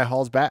on Uriah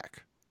Hall's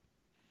back.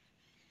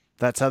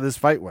 That's how this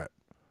fight went.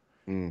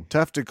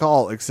 Tough to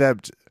call,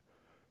 except,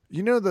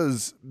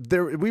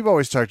 we've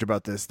always talked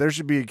about this. There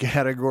should be a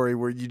category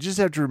where you just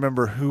have to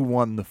remember who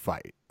won the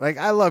fight. Like,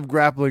 I love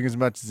grappling as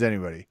much as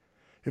anybody.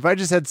 If I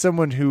just had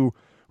someone who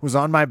was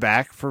on my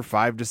back for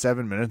 5 to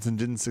 7 minutes and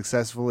didn't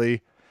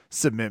successfully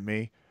submit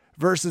me,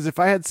 versus if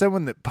I had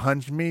someone that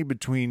punched me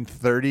between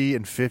 30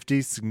 and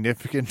 50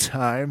 significant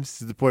times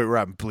to the point where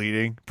I'm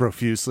bleeding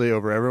profusely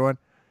over everyone,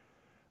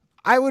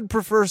 I would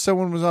prefer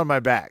someone was on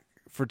my back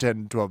for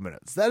 10 to 12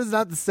 minutes. That is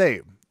not the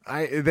same.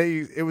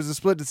 It was a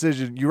split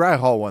decision. Uriah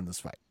Hall won this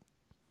fight.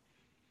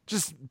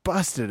 Just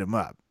busted him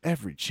up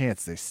every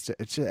chance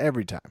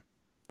every time.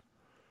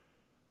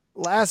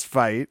 Last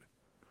fight,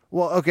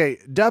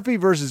 Duffy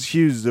versus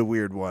Hughes is a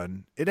weird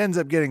one. It ends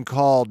up getting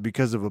called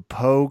because of a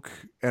poke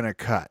and a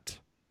cut.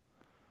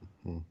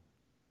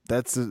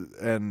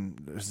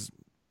 And this is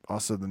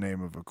also the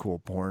name of a cool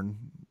porn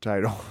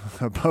title.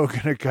 A poke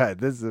and a cut.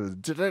 This is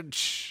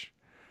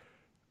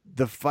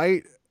the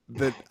fight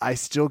that I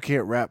still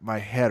can't wrap my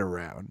head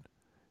around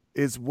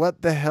is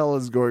what the hell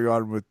is going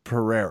on with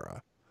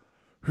Pereira,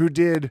 who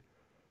did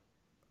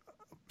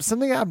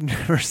something I've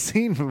never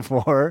seen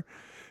before.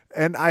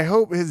 And I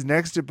hope his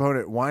next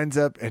opponent winds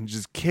up and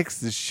just kicks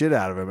the shit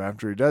out of him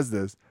after he does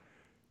this.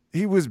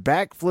 He was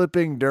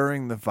backflipping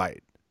during the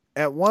fight.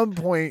 At one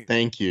point,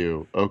 thank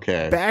you.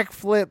 Okay.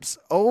 Backflips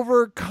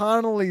over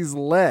Connolly's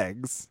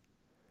legs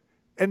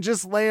and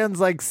just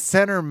lands like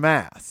center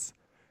mass.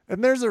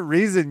 And there's a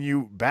reason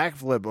you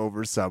backflip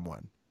over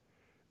someone.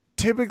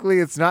 Typically,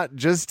 it's not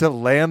just to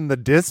land the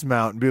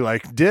dismount and be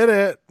like, did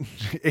it.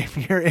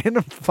 If you're in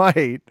a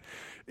fight,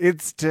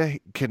 it's to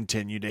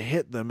continue to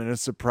hit them in a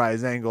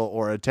surprise angle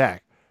or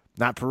attack.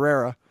 Not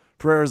Pereira.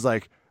 Pereira's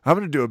like, I'm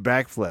going to do a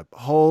backflip.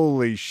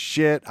 Holy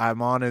shit, I'm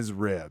on his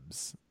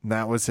ribs. And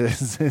that was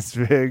his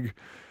big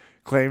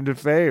claim to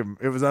fame.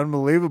 It was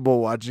unbelievable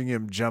watching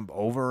him jump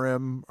over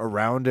him,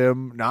 around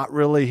him, not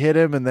really hit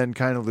him, and then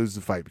kind of lose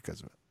the fight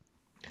because of it.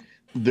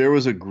 There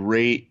was a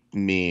great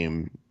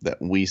meme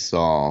that we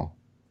saw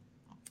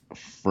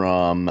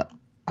from,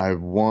 I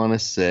want to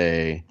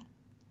say,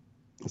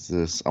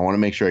 I want to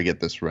make sure I get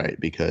this right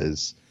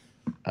because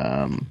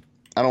I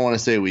don't want to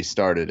say we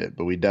started it,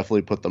 but we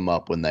definitely put them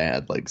up when they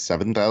had like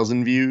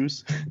 7,000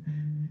 views.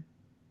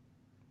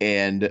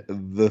 And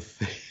the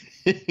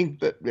thing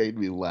that made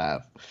me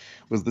laugh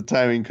was the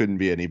timing couldn't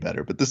be any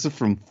better. But this is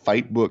from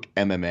Fightbook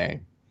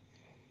MMA.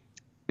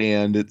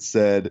 And it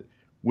said,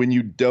 when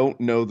you don't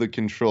know the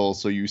control,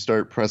 so you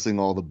start pressing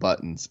all the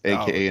buttons,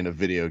 a.k.a. in a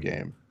video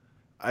game.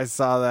 I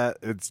saw that.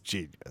 It's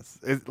genius.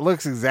 It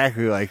looks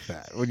exactly like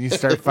that. When you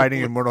start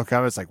fighting in Mortal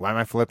Kombat, it's like, why am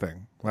I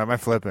flipping? Why am I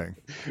flipping?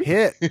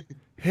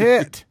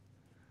 Hit.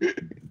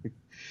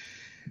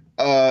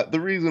 The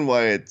reason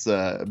why it's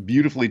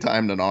beautifully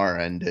timed on our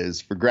end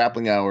is for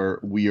Grappling Hour,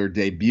 we are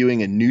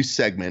debuting a new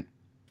segment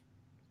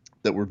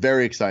that we're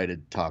very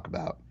excited to talk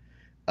about.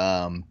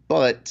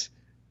 But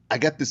I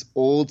got this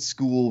old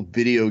school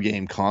video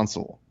game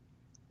console,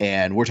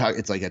 and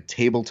it's like a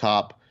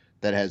tabletop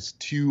that has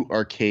 2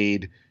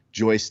 arcade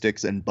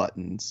joysticks and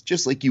buttons,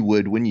 just like you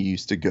would when you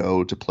used to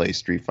go to play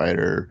Street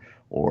Fighter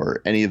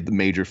or any of the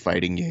major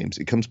fighting games.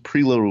 It comes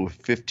preloaded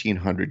with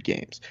 1,500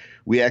 games.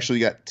 We actually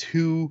got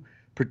 2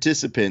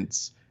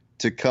 participants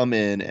to come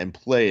in and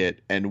play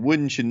it, and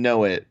wouldn't you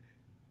know it,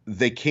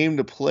 they came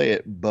to play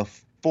it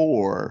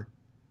before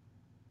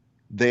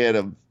they had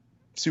a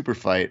super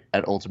fight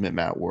at Ultimate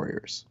Mat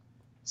Warriors.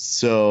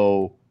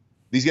 So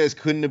these guys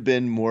couldn't have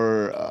been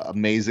more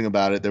amazing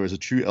about it. There was a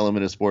true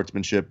element of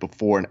sportsmanship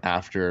before and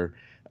after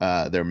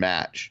their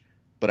match.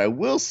 But I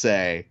will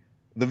say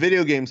the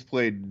video games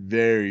played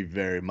very,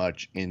 very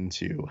much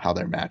into how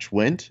their match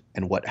went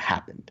and what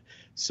happened.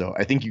 So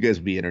I think you guys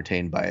will be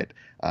entertained by it.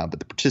 But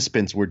the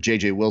participants were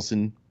J.J.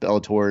 Wilson,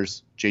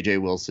 Bellator's J.J.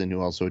 Wilson, who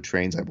also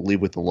trains, I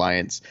believe, with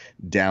Alliance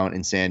down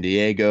in San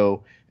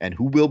Diego, and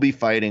who will be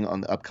fighting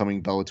on the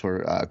upcoming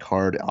Bellator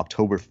card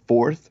October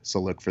 4th. So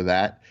look for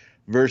that.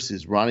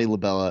 Versus Ronnie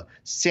LaBella,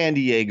 San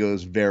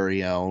Diego's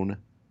very own,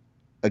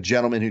 a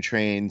gentleman who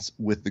trains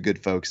with the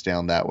good folks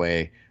down that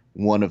way,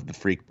 one of the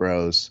Freak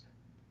Bros,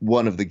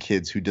 one of the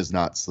kids who does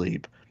not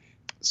sleep.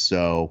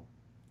 So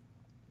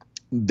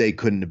they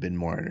couldn't have been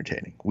more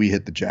entertaining. We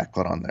hit the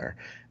jackpot on there.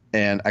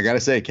 And I got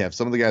to say, Kev,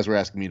 some of the guys were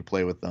asking me to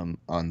play with them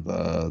on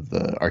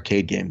the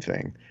arcade game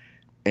thing.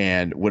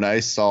 And when I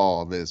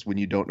saw this, when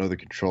you don't know the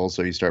controls,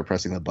 so you start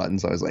pressing the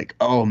buttons, I was like,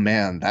 oh,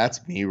 man,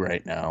 that's me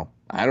right now.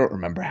 I don't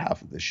remember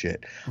half of this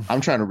shit.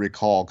 I'm trying to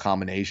recall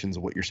combinations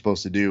of what you're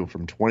supposed to do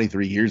from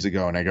 23 years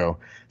ago. And I go,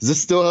 is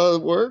this still how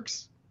it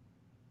works?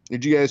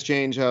 Did you guys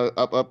change how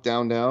up,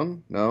 down,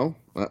 down? No?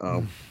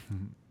 Uh-oh.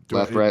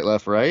 Right,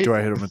 left, right? Do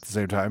I hit them at the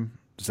same time?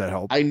 Does that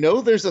help? I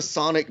know there's a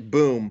sonic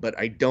boom, but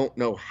I don't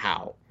know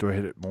how. Do I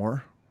hit it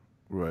more?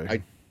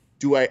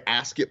 Do I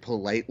ask it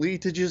politely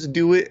to just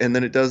do it and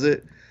then it does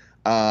it?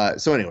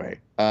 So anyway,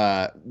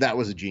 that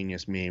was a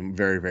genius meme.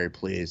 Very, very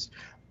pleased.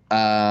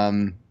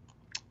 Was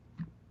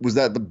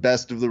that the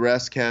best of the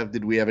rest, Kev?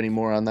 Did we have any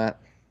more on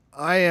that?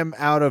 I am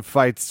out of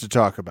fights to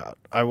talk about.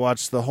 I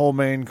watched the whole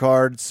main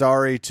card.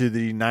 Sorry to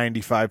the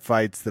 95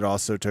 fights that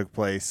also took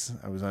place.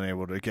 I was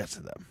unable to get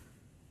to them.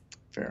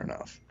 Fair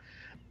enough.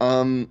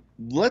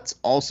 Let's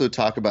also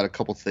talk about a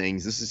couple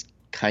things. This is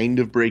kind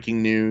of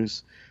breaking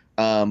news,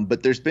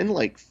 but there's been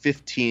like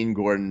 15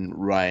 Gordon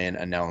Ryan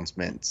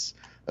announcements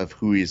of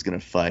who he's going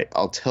to fight.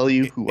 I'll tell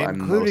you who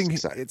I'm most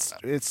excited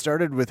about. It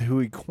started with who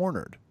he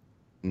cornered.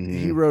 Mm-hmm.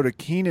 He wrote a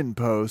Keenan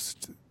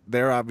post.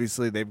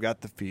 They've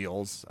got the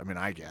feels. I mean,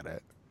 I get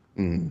it.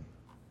 Mm-hmm.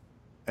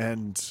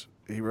 And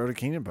he wrote a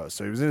Keenan post.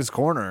 So he was in his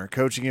corner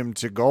coaching him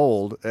to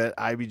gold at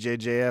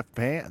IBJJF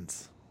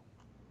Pans.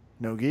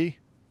 No gi?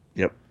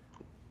 Yep.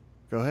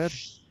 Go ahead.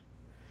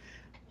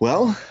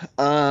 Well,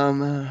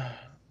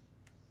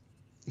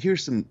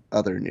 here's some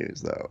other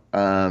news,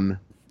 though.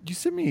 You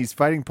sent me he's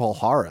fighting Paul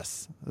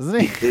Harris, isn't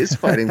he? He is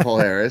fighting Paul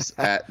Harris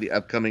at the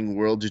upcoming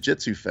World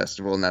Jiu-Jitsu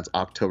Festival, and that's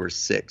October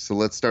 6th. So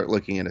let's start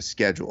looking at a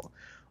schedule.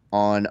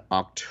 On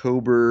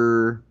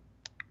October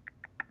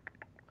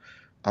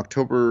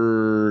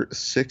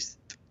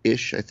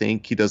 6th-ish, I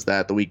think, he does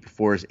that. The week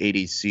before is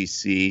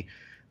ADCC.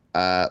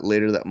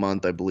 Later that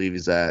month, I believe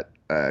he's at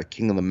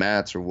King of the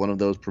Mats or one of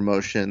those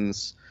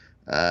promotions.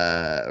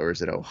 Or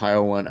is it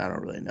Ohio one? I don't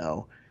really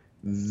know.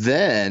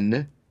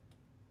 Then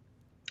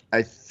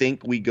I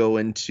think we go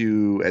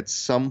into at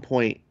some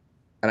point,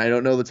 and I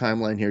don't know the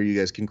timeline here. You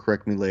guys can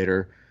correct me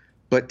later.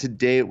 But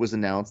today it was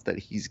announced that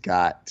he's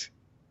got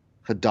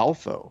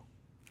Hidalgo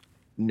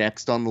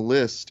next on the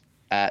list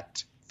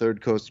at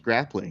Third Coast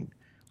Grappling,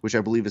 which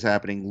I believe is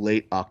happening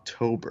late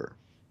October.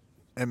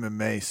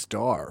 MMA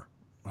star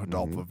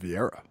Hidalgo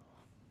Vieira.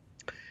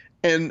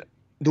 And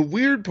the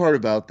weird part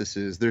about this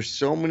is there's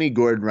so many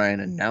Gordon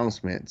Ryan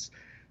announcements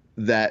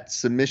that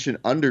Submission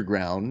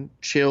Underground,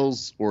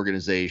 Chael's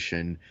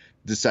organization,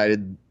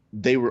 decided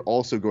they were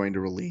also going to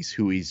release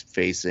who he's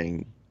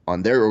facing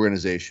on their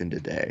organization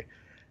today.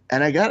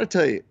 And I got to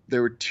tell you,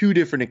 there were two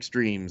different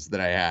extremes that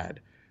I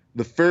had.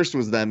 The first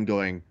was them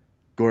going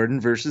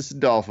Gordon versus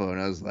Adolfo. And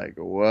I was like,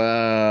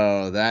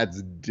 whoa,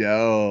 that's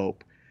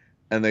dope.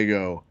 And they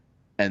go,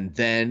 and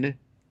then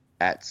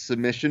at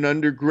Submission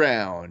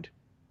Underground,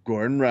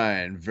 Gordon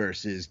Ryan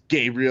versus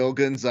Gabriel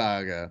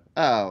Gonzaga.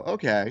 Oh,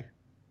 okay.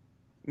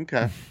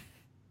 Okay.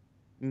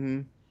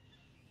 Mm-hmm.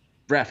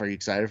 Raph, are you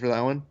excited for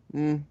that one?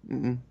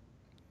 Mm-mm.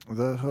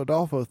 The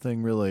Adolfo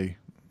thing really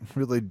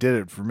did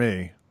it for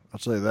me. I'll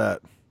tell you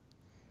that.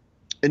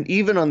 And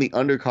even on the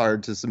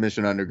undercard to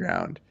Submission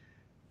Underground,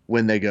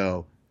 when they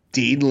go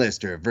Dean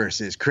Lister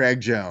versus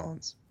Craig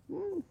Jones.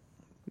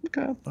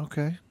 Okay.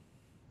 Okay.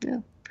 Yeah.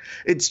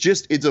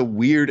 It's a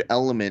weird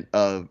element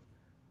of,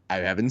 I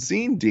haven't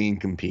seen Dean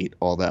compete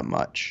all that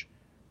much.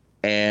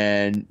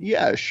 And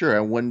yeah, sure,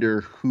 I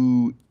wonder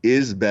who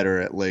is better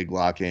at leg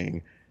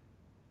locking.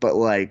 But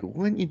like,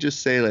 wouldn't you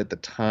just say at the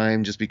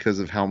time, just because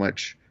of how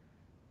much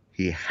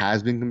he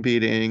has been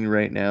competing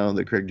right now,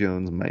 that Craig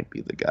Jones might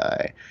be the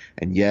guy?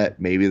 And yet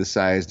maybe the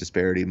size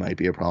disparity might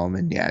be a problem.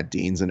 And yeah,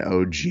 Dean's an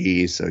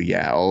OG. So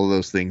yeah, all of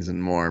those things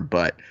and more.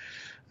 But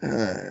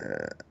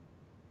I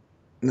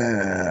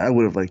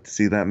would have liked to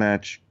see that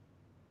match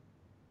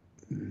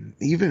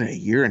even a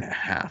year and a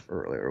half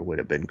earlier would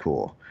have been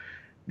cool.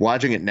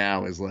 Watching it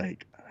now is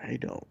like, I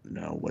don't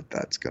know what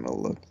that's going to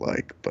look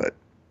like, but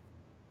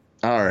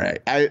all right.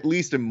 I at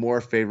least am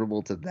more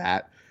favorable to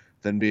that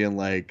than being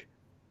like,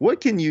 what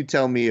can you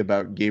tell me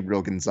about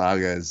Gabriel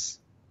Gonzaga's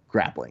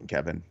grappling,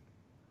 Kevin?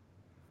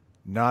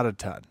 Not a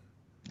ton.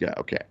 Yeah,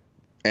 okay.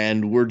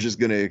 And we're just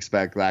going to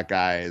expect that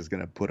guy is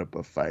going to put up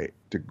a fight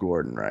to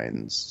Gordon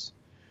Ryan's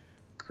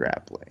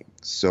grappling.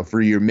 So for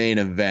your main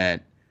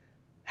event,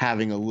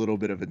 having a little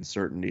bit of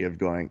uncertainty of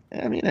going,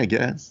 I mean, I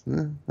guess.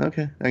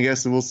 Okay. I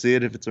guess we'll see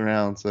it if it's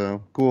around.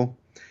 So cool.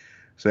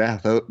 So yeah,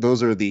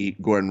 those are the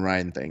Gordon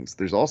Ryan things.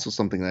 There's also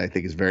something that I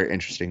think is very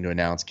interesting to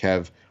announce,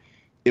 Kev.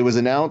 It was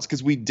announced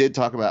because we did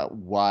talk about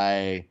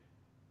why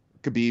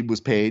Khabib was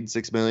paid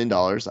 $6 million.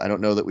 I don't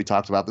know that we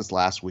talked about this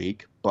last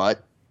week,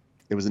 but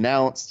it was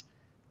announced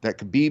that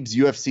Khabib's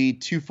UFC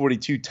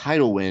 242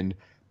 title win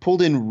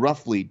pulled in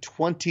roughly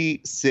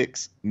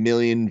 26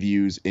 million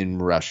views in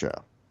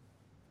Russia.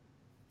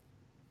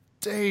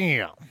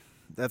 Damn.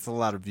 That's a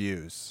lot of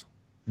views.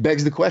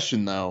 Begs the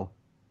question, though,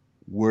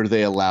 were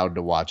they allowed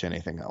to watch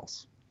anything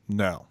else?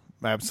 No,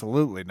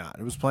 absolutely not.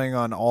 It was playing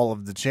on all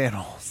of the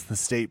channels. The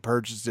state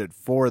purchased it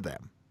for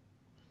them.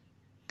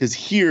 Because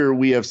here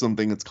we have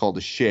something that's called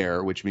a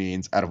share, which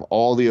means out of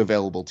all the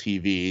available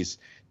TVs,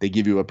 they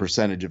give you a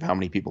percentage of how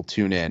many people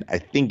tune in. I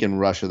think in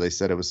Russia they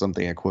said it was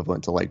something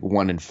equivalent to like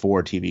 1 in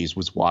 4 TVs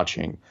was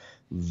watching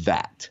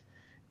that.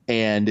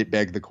 And it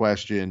begged the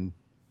question,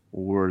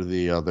 were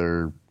the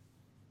other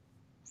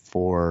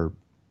 4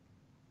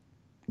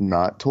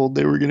 not told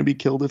they were going to be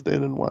killed if they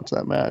didn't watch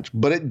that match?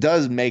 But it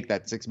does make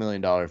that $6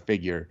 million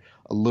figure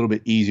a little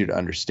bit easier to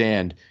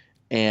understand.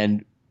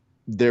 And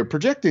they're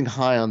projecting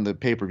high on the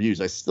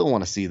pay-per-views. I still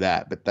want to see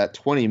that, but that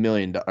 20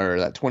 million or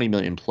that 20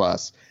 million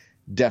plus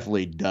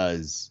definitely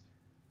does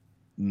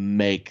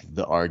make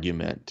the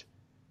argument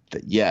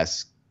that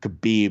yes,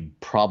 Khabib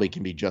probably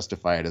can be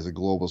justified as a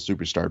global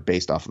superstar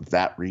based off of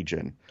that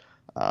region.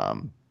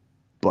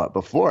 But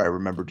before, I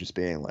remember just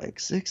being like,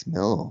 6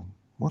 mil,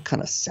 what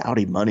kind of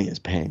Saudi money is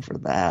paying for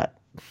that?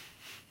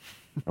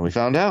 And we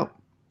found out.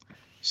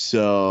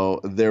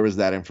 So there was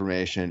that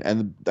information.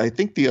 And I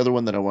think the other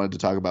one that I wanted to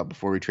talk about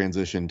before we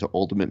transition to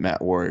Ultimate Mat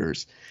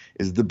Warriors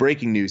is the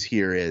breaking news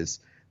here is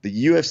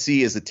the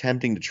UFC is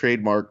attempting to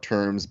trademark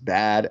terms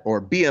bad or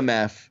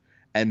BMF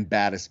and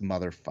baddest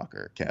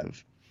motherfucker,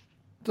 Kev.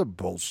 It's a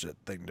bullshit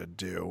thing to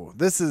do.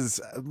 This is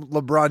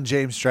LeBron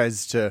James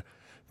tries to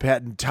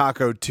patent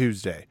Taco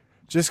Tuesday.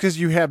 Just because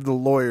you have the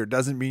lawyer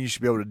doesn't mean you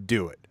should be able to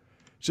do it.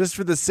 Just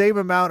for the same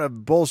amount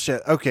of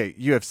bullshit. Okay,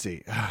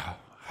 UFC.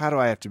 How do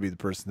I have to be the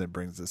person that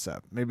brings this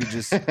up? Maybe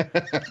just...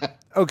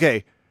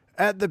 Okay,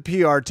 at the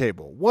PR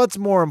table, what's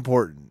more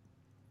important?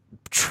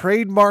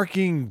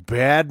 Trademarking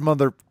bad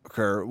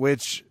motherfucker,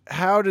 which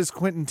how does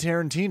Quentin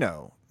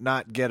Tarantino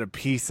not get a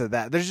piece of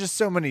that? There's just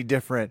so many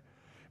different...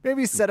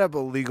 Maybe set up a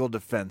legal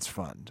defense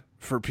fund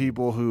for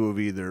people who have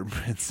either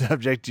been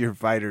subject to your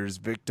fighter's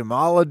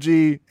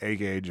victimology,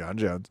 a.k.a. John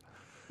Jones,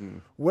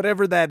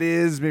 whatever that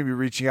is, maybe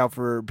reaching out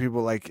for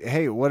people like,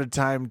 hey, what a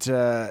time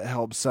to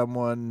help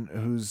someone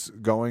who's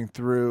going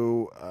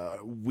through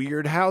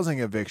weird housing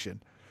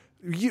eviction.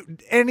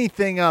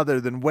 Anything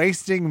other than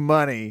wasting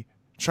money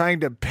trying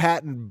to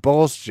patent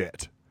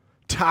bullshit.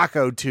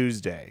 Taco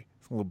Tuesday,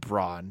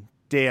 LeBron,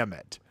 damn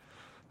it.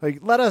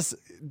 Like,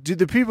 do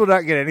the people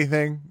not get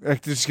anything?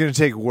 Like, they're just going to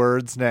take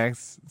words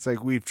next. It's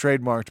like, we've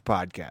trademarked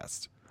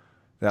podcast.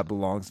 That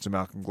belongs to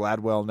Malcolm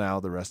Gladwell now.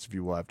 The rest of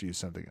you will have to use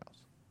something else.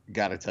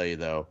 Gotta tell you,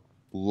 though,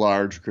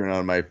 large grin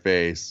on my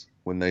face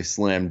when they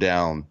slammed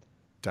down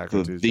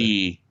Taco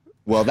Tuesday.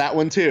 Well, that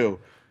one too,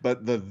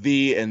 but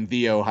the and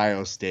the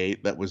Ohio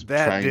State that was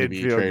trying to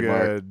be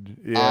trademarked. Good.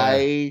 Yeah.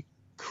 I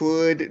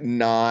could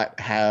not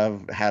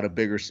have had a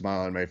bigger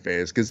smile on my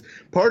face, because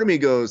part of me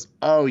goes,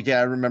 oh yeah,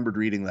 I remembered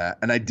reading that,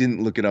 and I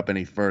didn't look it up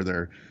any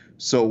further.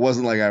 So it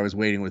wasn't like I was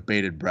waiting with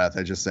bated breath.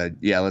 I just said,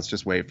 yeah, let's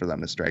just wait for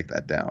them to strike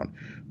that down.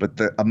 But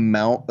the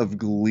amount of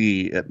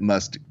glee it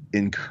must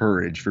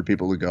encourage for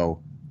people to go,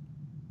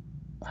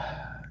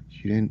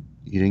 you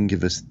didn't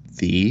give us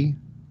the?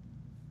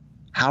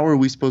 How are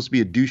we supposed to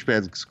be a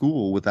douchebag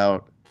school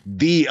without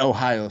the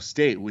Ohio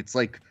State? It's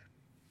like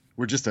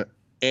we're just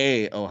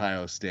a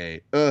Ohio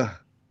State. Ugh.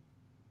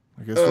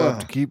 I guess we'll have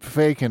to keep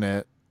faking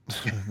it.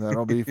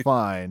 That'll be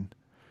fine.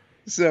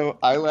 So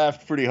I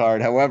laughed pretty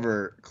hard.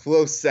 However,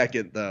 close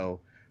second,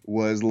 though,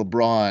 was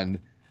LeBron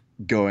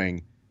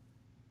going,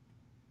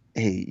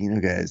 hey,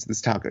 guys, this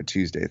Taco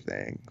Tuesday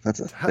thing, that's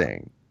a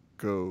thing.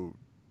 Taco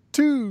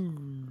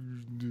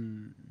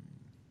Tuesday.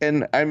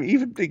 And I'm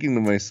even thinking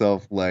to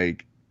myself,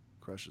 like,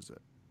 crushes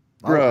it.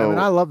 Bro. I mean,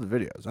 I love the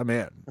videos. I'm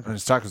in. And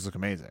his tacos look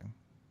amazing.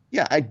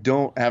 Yeah, I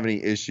don't have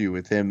any issue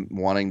with him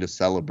wanting to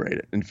celebrate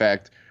it. In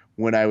fact,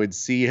 when I would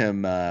see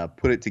him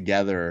put it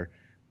together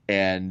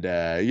and,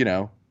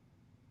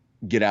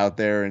 get out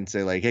there and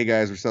say, like, hey,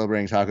 guys, we're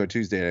celebrating Taco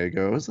Tuesday,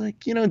 I was like,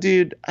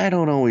 dude, I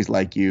don't always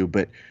like you,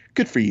 but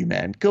good for you,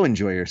 man. Go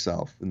enjoy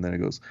yourself. And then it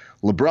goes,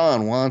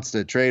 LeBron wants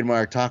to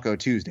trademark Taco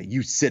Tuesday.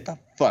 You sit the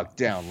fuck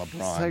down, LeBron.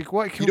 It's like,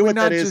 what? Can we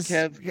not just,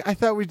 Kev? I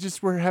thought we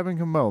just were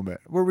having a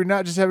moment. Were we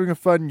not just having a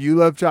fun, you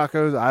love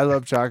tacos, I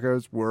love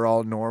tacos, we're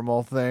all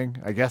normal thing?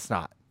 I guess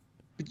not.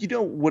 But you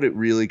know what it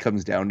really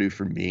comes down to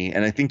for me,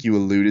 and I think you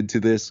alluded to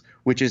this,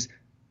 which is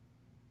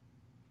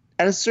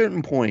at a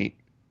certain point,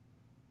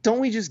 don't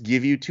we just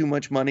give you too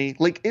much money?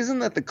 Like, isn't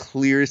that the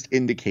clearest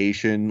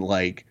indication?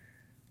 Like,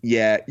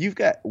 yeah, you've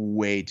got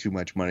way too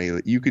much money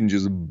that you can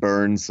just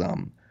burn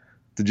some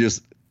to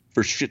just,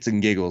 for shits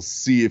and giggles,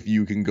 see if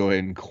you can go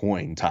ahead and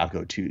coin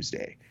Taco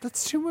Tuesday.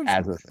 That's too much.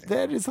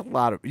 That is a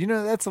lot of,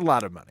 that's a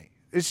lot of money.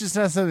 It's just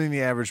not something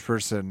the average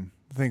person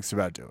thinks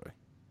about doing.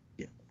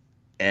 Yeah.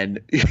 And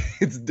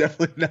it's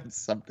definitely not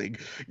something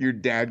your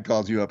dad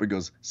calls you up and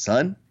goes,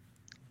 son,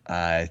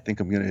 I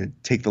think I'm going to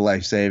take the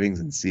life savings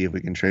and see if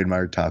we can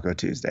trademark Taco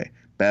Tuesday.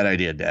 Bad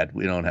idea, Dad.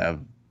 We don't have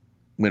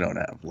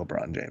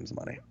LeBron James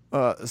money.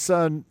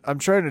 Son, I'm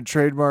trying to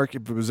trademark.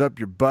 If it was up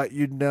your butt,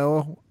 you'd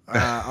know.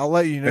 I'll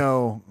let you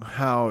know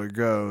how it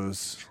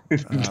goes.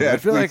 Dad, I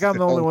feel like I'm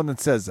the only one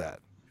that says that.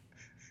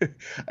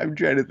 I'm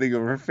trying to think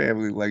of our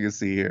family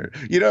legacy here.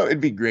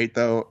 It'd be great,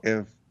 though,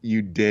 if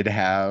you did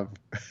have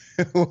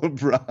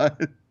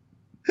LeBron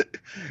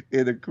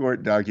in a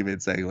court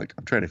document saying, like,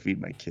 I'm trying to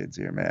feed my kids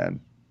here, man.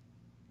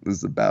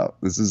 This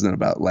isn't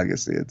about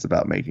legacy. It's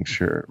about making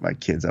sure my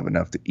kids have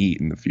enough to eat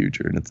in the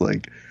future. And it's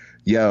like,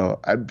 yo,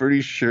 I'm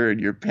pretty sure in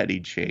your petty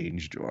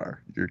change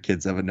drawer, your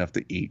kids have enough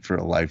to eat for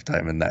a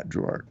lifetime in that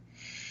drawer.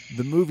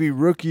 The movie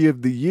Rookie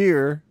of the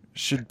Year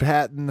should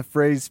patent the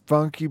phrase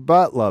funky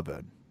butt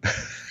loving.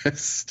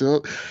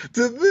 Still,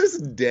 to this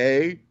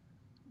day,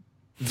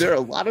 there are a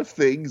lot of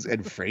things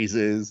and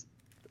phrases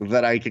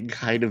that I can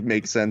kind of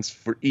make sense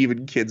for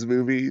even kids'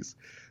 movies.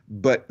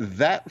 But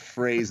that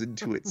phrase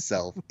into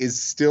itself is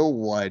still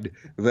one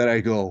that I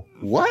go,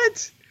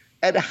 what?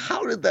 And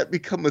how did that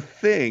become a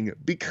thing?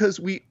 Because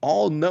we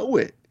all know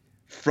it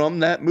from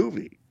that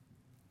movie.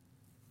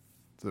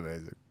 It's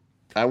amazing.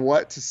 I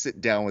want to sit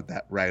down with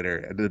that writer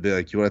and be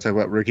like, you want to talk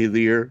about Rookie of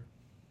the Year?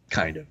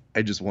 Kind of.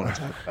 I just want to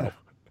talk about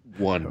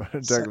one. I want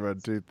to talk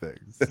about two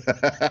things.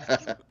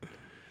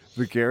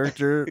 The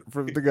character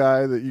from the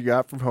guy that you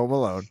got from Home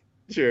Alone.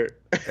 Sure.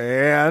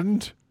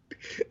 And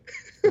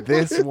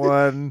this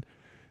one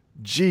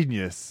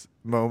genius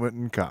moment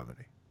in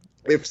comedy.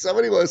 If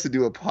somebody wants to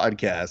do a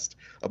podcast,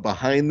 a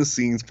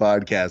behind-the-scenes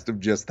podcast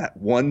of just that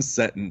one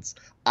sentence,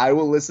 I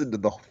will listen to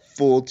the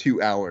full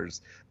 2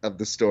 hours of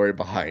the story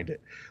behind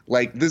it.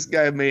 Like, this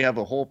guy may have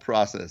a whole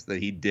process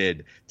that he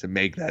did to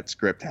make that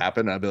script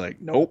happen. I'd be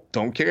like, nope,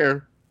 don't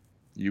care.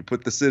 You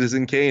put the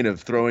Citizen Kane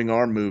of throwing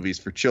arm movies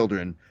for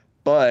children,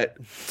 but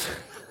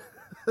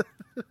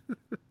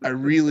I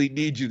really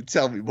need you to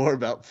tell me more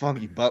about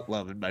funky butt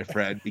loving, my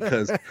friend,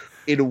 because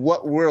in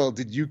what world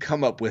did you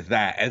come up with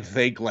that and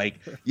think like,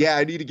 yeah,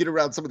 I need to get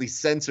around some of these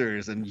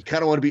censors, and you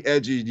kind of want to be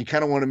edgy and you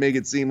kind of want to make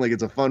it seem like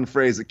it's a fun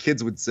phrase that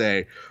kids would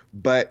say.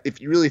 But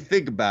if you really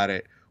think about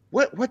it,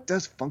 what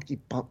does funky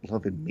butt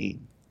loving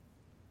mean?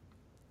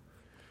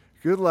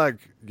 Good luck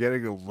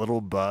getting a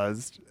little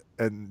buzzed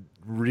and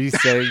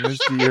re-saying this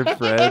to your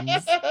friends.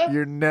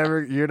 You're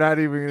not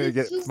even going to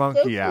get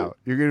funky out.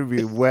 You're going to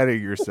be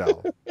wetting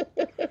yourself.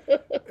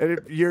 And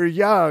if you're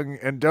young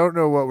and don't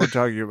know what we're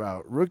talking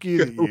about,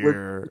 Rookie of the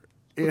Year,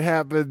 it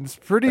happens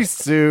pretty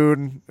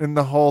soon in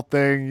the whole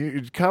thing.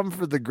 You come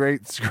for the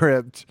great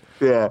script.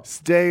 Yeah.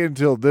 Stay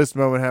until this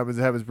moment happens.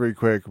 It happens pretty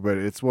quick, but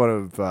it's one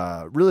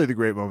of really the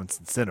great moments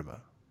in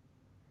cinema.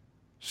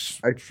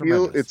 I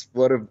feel it's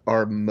one of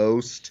our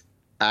most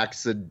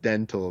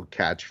accidental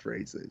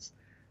catchphrases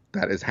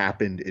that has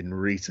happened in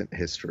recent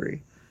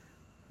history,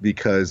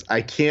 because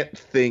I can't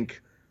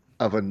think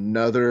of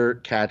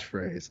another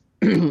catchphrase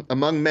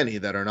among many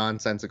that are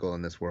nonsensical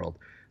in this world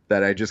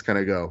that I just kind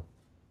of go,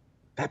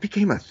 that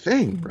became a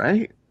thing,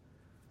 right?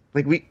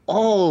 Like we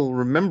all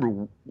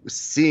remember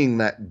seeing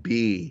that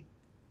be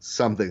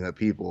something that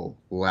people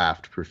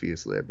laughed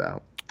profusely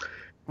about.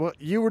 Well,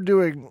 you were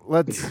doing.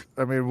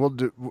 I mean, we'll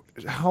do.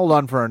 Hold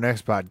on for our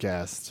next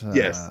podcast.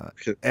 Yes.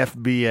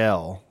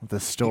 FBL, the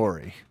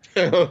story.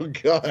 Oh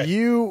God.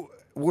 You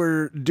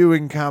were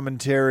doing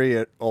commentary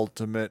at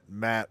Ultimate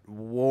Mat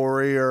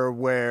Warrior,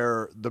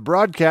 where the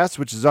broadcast,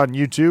 which is on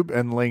YouTube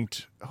and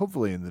linked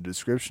hopefully in the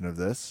description of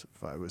this,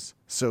 if I was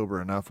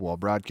sober enough while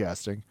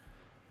broadcasting.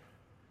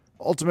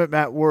 Ultimate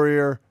Mat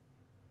Warrior,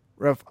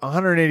 rough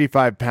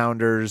 185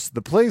 pounders.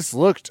 The place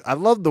I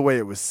loved the way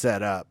it was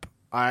set up.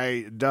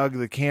 I dug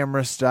the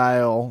camera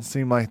style.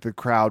 Seemed like the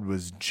crowd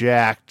was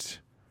jacked.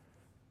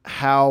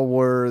 How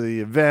were the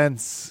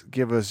events?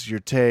 Give us your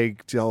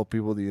take. Tell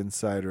people the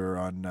insider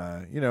on,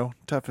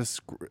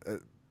 toughest.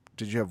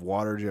 Did you have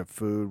water? Did you have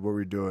food? What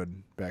were you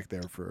doing back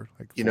there for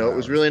like 4 It hours?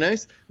 was really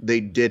nice. They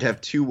did have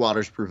 2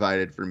 waters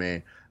provided for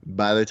me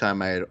by the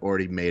time I had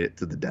already made it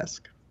to the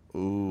desk.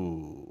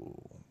 Ooh,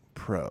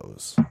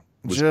 pros.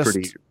 Was Just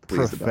pretty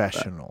pleased about that.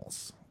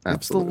 professionals. It's the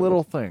Absolutely.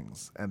 little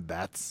things, and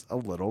that's a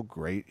little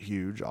great,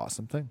 huge,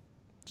 awesome thing.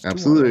 Just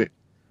Absolutely. I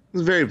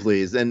was very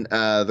pleased. And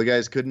the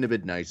guys couldn't have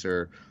been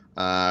nicer.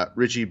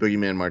 Richie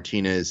Boogeyman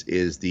Martinez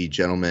is the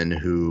gentleman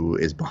who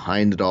is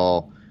behind it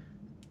all.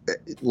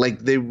 Like,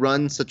 they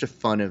run such a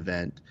fun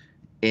event.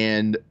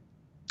 And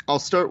I'll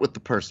start with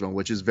the personal,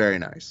 which is very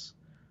nice.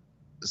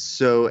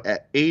 So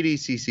at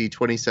ADCC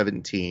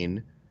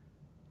 2017,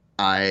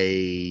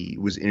 I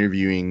was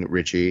interviewing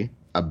Richie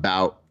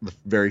about the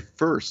very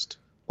first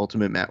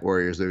Ultimate Mat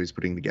Warriors that he was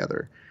putting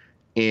together.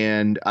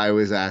 And I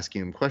was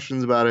asking him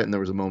questions about it. And there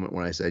was a moment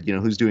when I said,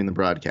 who's doing the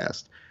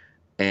broadcast?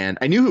 And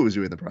I knew who was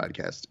doing the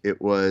broadcast.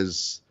 It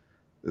was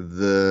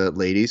the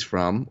ladies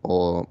from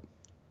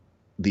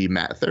the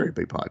Mat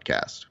Therapy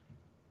podcast.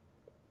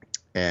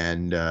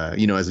 And,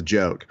 as a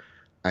joke,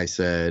 I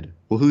said,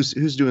 well,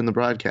 who's doing the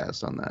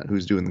broadcast on that?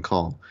 Who's doing the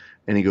call?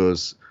 And he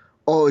goes,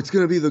 oh, it's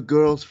going to be the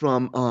girls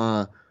from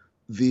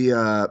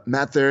the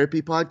Mat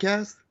Therapy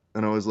podcast.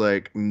 And I was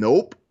like,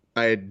 nope.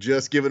 I had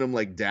just given him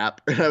like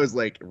dap. And I was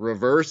like,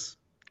 reverse,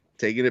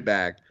 taking it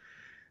back.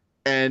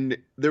 And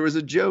there was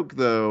a joke,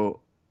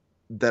 though,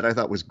 that I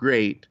thought was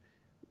great.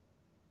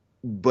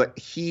 But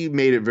he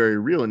made it very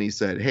real. And he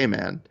said, hey,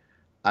 man,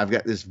 I've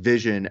got this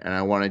vision and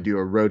I want to do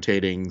a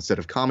rotating set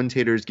of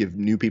commentators, give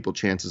new people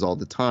chances all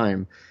the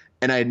time.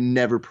 And I had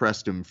never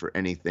pressed him for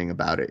anything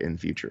about it in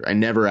future. I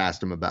never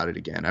asked him about it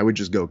again. I would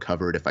just go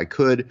cover it if I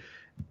could.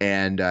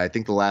 And I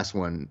think the last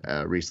one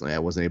recently I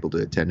wasn't able to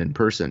attend in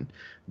person,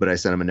 but I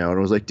sent him a note and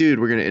I was like, dude,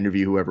 we're going to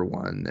interview whoever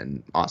won.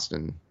 And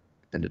Austin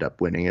ended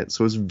up winning it.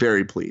 So I was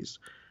very pleased.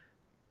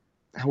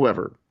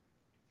 However,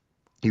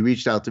 he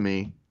reached out to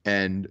me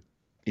and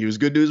he was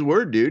good to his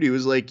word, dude. He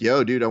was like,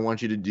 yo, dude, I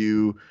want you to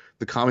do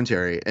the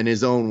commentary. In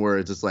his own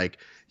words, it's like,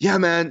 yeah,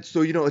 man.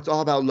 So, it's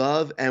all about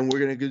love and we're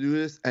going to do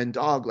this. And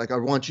dog, like, I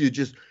want you to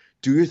just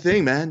do your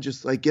thing, man.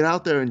 Just like get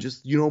out there and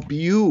just, be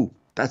you.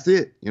 That's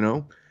it,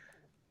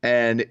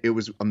 And it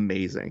was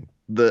amazing.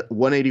 The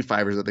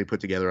 185ers that they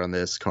put together on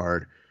this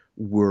card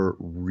were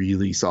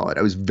really solid.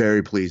 I was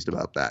very pleased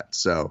about that.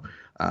 So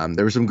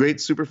there were some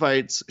great super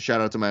fights. Shout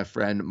out to my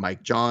friend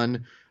Mike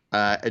John.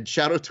 And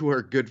shout out to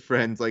our good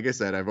friends. Like I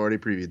said, I've already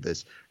previewed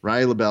this.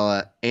 Ryan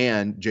Labella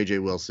and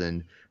JJ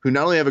Wilson, who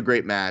not only have a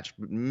great match,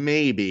 but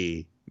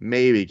maybe,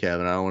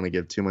 Kevin, I don't want to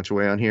give too much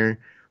away on here.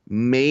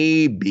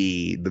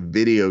 Maybe the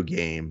video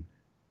game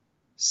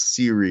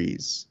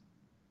series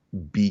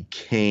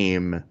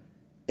became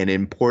an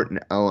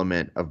important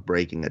element of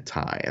breaking a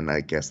tie. And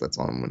I guess that's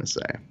all I'm going to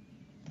say.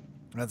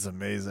 That's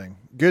amazing.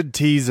 Good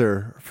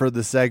teaser for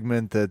the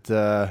segment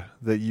that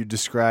you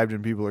described,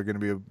 and people are going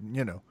to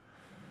be,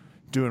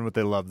 doing what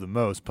they love the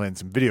most, playing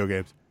some video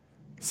games.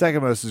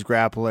 Second most is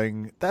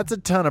grappling. That's a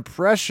ton of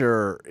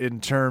pressure in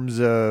terms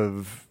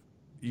of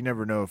you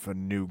never know if a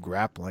new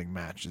grappling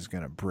match is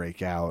going to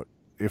break out,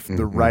 if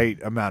the right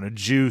amount of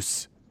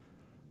juice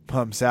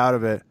pumps out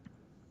of it.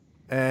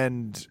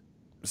 And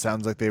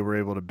sounds like they were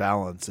able to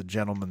balance a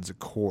gentleman's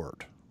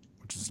accord,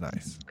 which is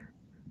nice.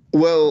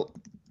 Well,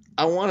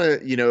 I want to,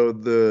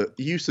 the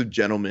use of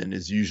gentleman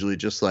is usually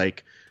just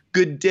like,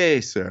 good day,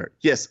 sir.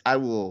 Yes, I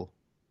will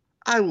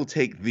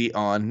take thee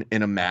on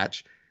in a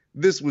match.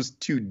 This was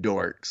 2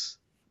 dorks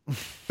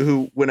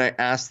who, when I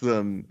asked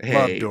them, hey,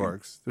 love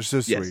dorks. They're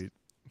so sweet.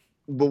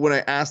 But when I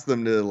asked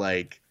them to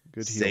like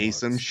Good say heel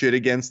some hooks. shit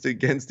against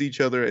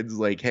each other, it's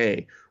like,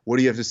 hey, what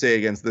do you have to say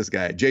against this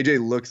guy?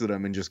 JJ looks at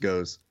him and just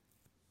goes,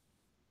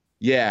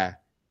 yeah,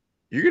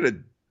 you're going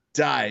to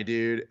die,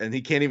 dude. And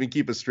he can't even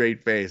keep a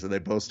straight face. And they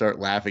both start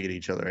laughing at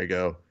each other. I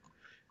go,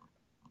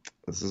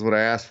 this is what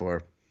I asked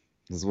for.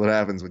 This is what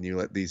happens when you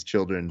let these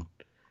children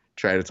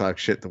try to talk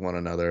shit to one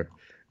another.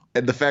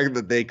 And the fact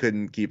that they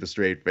couldn't keep a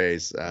straight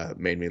face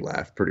made me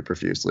laugh pretty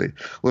profusely.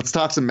 Let's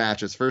talk some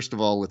matches. First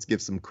of all, let's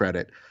give some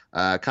credit.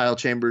 Kyle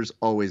Chambers,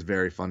 always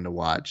very fun to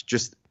watch.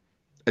 Just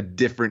a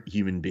different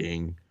human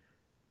being.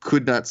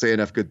 Could not say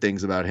enough good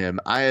things about him.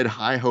 I had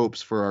high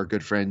hopes for our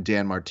good friend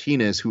Dan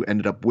Martinez, who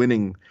ended up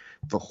winning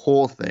the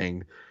whole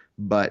thing,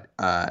 but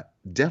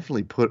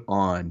definitely put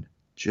on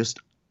just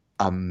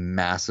a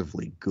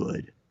massively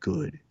good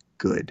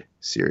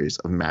series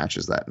of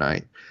matches that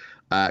night.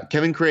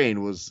 Kevin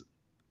Crane was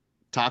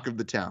talk of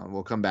the town.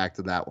 We'll come back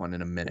to that one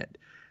in a minute.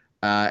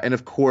 And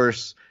of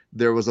course,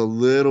 there was a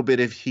little bit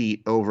of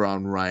heat over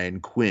on Ryan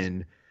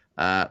Quinn,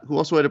 who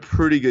also had a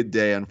pretty good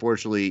day.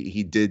 Unfortunately,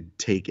 he did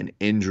take an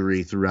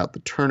injury throughout the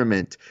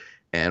tournament,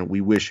 and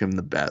we wish him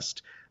the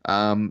best.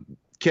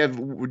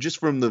 Kev, just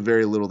from the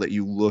very little that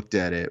you looked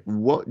at it,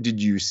 what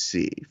did you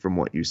see from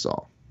what you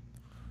saw?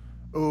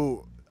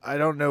 Oh, I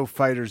don't know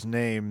fighters'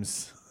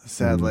 names,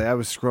 sadly. I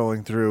was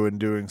scrolling through and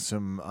doing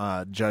some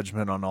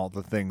judgment on all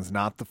the things,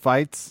 not the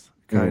fights,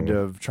 kind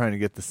of trying to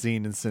get the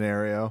scene and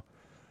scenario.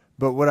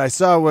 But what I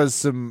saw was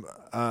some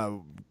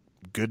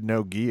good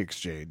no-gi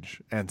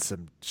exchange and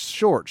some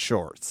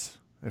shorts,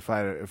 if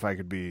I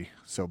could be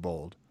so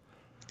bold.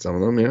 Some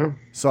of them, yeah.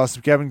 Saw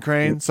some Kevin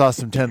Crane, saw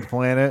some 10th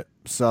Planet,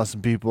 saw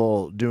some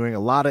people doing a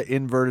lot of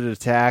inverted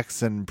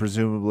attacks, and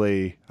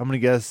presumably, I'm going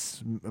to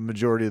guess a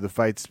majority of the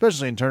fights,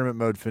 especially in tournament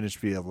mode, finished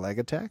via leg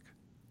attack.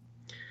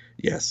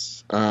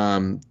 Yes.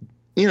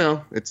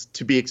 It's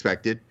to be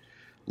expected.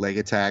 Leg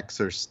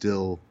attacks are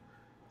still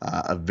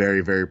a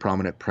very, very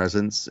prominent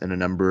presence in a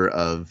number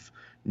of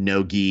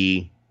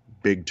no-gi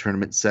big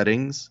tournament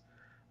settings.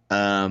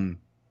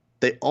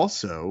 They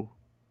also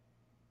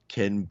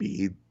can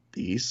be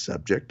the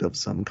subject of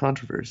some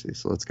controversy.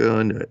 So let's go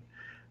into it.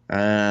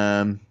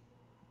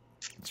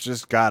 It's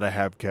just got to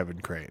have Kevin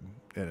Crane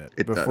in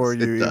it. Before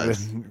does. you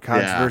even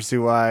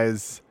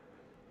controversy-wise,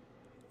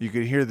 you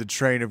could hear the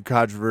train of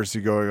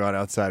controversy going on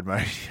outside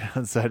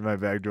my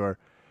back door.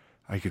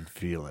 I could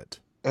feel it.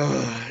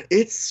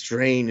 It's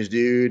strange,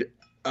 dude.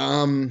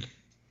 I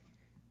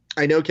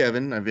know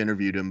Kevin. I've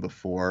interviewed him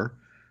before.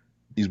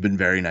 He's been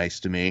very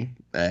nice to me.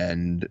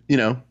 And,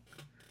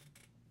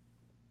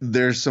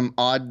 there's some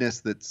oddness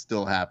that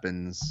still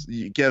happens.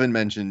 Kevin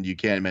mentioned you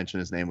can't mention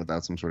his name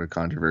without some sort of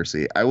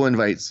controversy. I will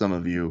invite some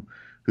of you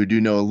who do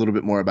know a little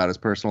bit more about his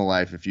personal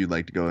life. If you'd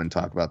like to go and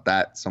talk about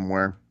that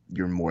somewhere,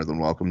 you're more than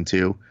welcome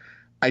to.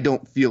 I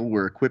don't feel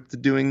we're equipped to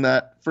doing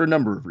that for a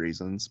number of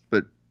reasons,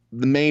 but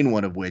the main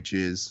one of which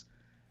is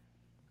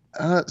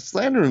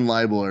slander and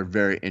libel are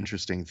very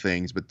interesting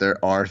things, but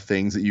there are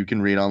things that you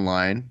can read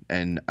online,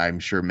 and I'm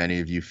sure many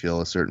of you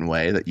feel a certain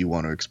way that you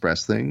want to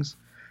express things.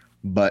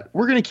 But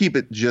we're going to keep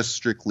it just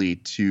strictly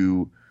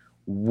to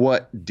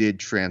what did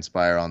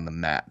transpire on the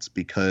mats,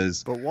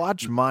 because... But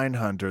watch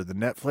Mindhunter, the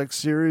Netflix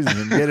series, and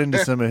then get into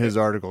some of his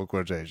article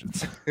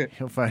quotations.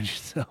 You'll find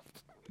yourself.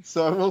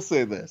 So I will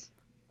say this.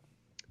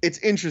 It's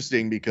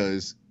interesting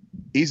because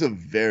he's a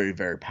very,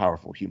 very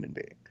powerful human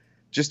being.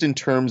 Just in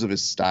terms of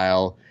his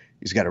style,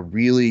 he's got a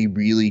really,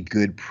 really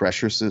good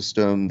pressure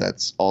system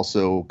that's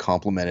also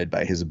complemented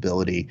by his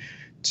ability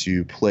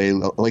to play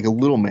like a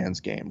little man's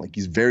game. Like,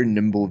 he's very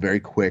nimble, very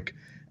quick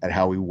at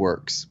how he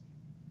works.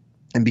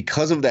 And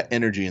because of that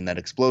energy and that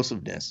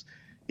explosiveness,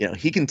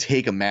 he can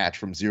take a match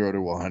from 0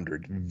 to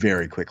 100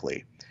 very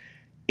quickly.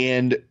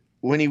 And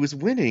when he was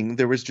winning,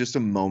 there was just a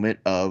moment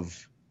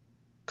of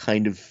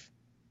kind of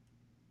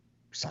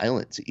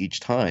silence each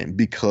time,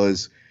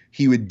 because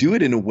he would do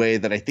it in a way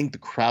that I think the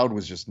crowd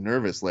was just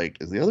nervous. Like,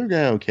 is the other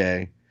guy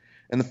okay?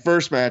 And the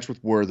first match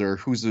with Werther,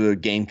 who's a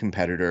game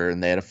competitor,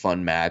 and they had a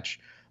fun match,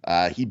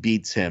 he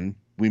beats him.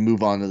 We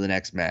move on to the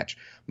next match.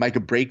 Micah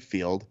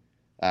Brakefield,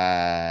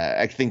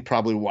 I think,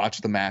 probably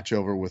watched the match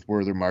over with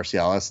Werther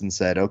Marcialis and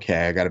said,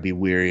 okay, I got to be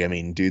weary. I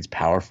mean, dude's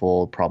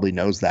powerful, probably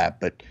knows that.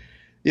 But,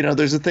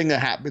 there's a thing that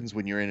happens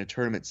when you're in a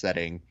tournament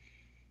setting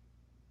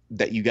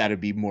that you got to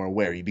be more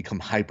aware. You become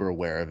hyper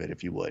aware of it,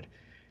 if you would.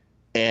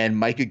 And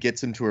Micah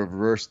gets into a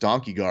reverse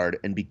donkey guard.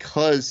 And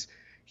because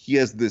he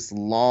has this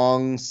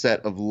long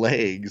set of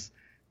legs,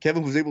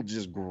 Kevin was able to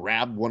just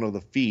grab one of the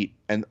feet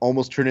and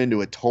almost turn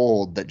into a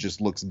toad that just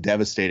looks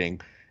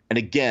devastating. And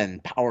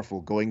again,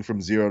 powerful, going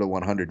from 0 to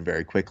 100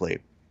 very quickly.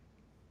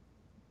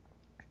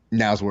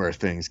 Now's where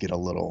things get a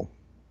little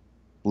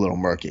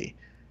murky.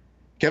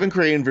 Kevin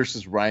Crane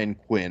versus Ryan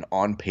Quinn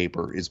on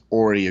paper is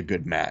already a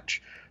good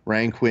match.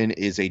 Ryan Quinn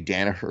is a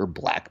Danaher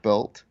black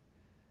belt.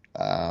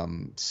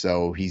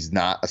 So he's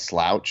not a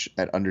slouch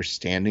at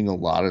understanding a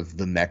lot of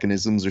the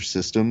mechanisms or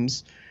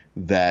systems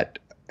that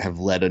have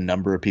led a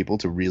number of people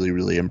to really,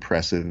 really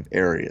impressive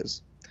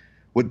areas.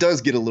 What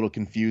does get a little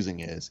confusing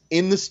is,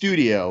 in the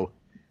studio,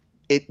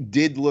 it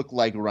did look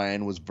like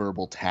Ryan was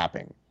verbal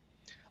tapping.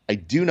 I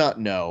do not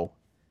know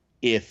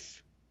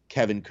if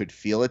Kevin could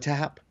feel a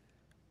tap,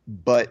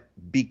 but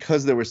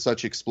because there was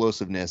such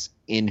explosiveness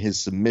in his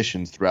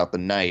submissions throughout the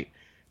night,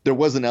 there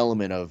was an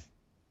element of,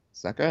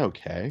 is that guy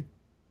okay?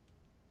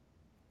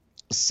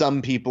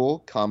 Some people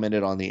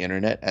commented on the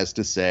internet as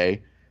to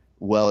say,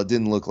 well, it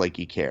didn't look like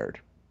he cared.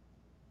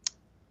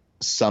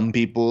 Some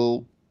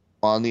people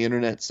on the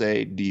internet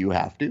say, do you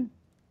have to?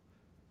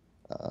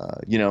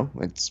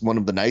 It's one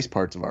of the nice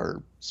parts of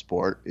our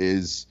sport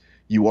is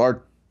you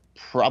are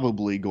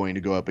probably going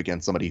to go up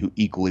against somebody who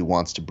equally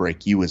wants to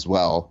break you as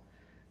well.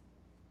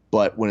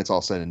 But when it's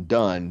all said and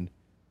done,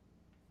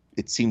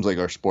 it seems like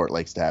our sport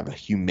likes to have a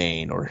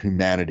humane or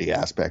humanity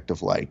aspect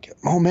of like,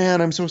 oh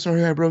man, I'm so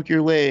sorry I broke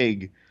your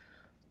leg.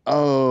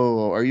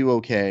 Oh, are you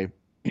okay?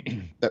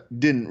 That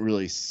didn't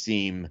really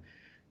seem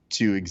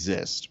to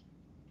exist.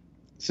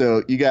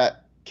 So you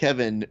got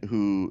Kevin,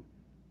 who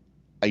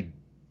I,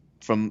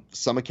 from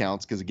some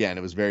accounts, because again,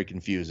 it was very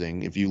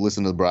confusing. If you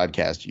listen to the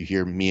broadcast, you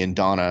hear me and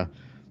Donna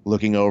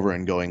looking over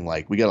and going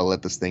like, we got to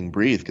let this thing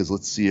breathe because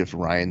let's see if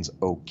Ryan's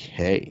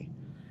okay.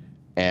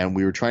 And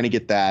we were trying to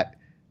get that.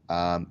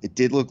 It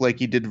did look like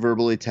he did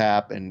verbally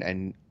tap,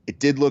 and it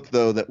did look,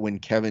 though, that when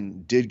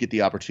Kevin did get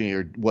the opportunity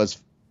or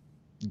was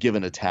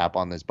given a tap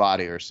on his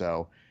body or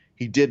so,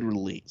 he did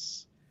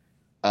release.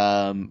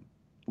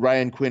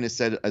 Ryan Quinn has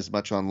said as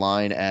much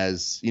online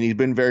as, he's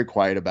been very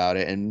quiet about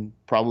it, and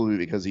probably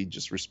because he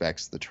just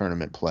respects the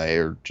tournament play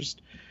or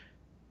just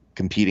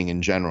competing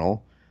in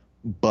general.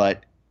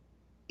 But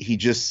he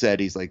just said,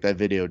 he's like, that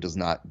video does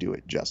not do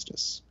it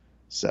justice.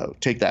 So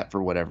take that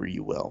for whatever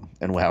you will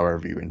and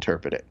however you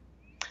interpret it.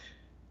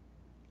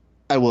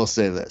 I will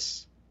say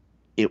this.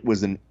 It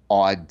was an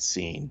odd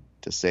scene,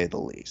 to say the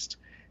least,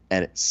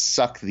 and it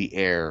sucked the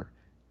air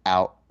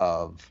out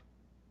of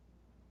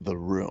the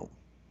room.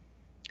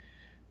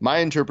 My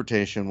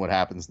interpretation, what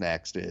happens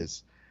next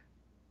is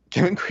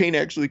Kevin Crane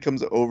actually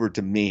comes over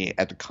to me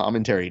at the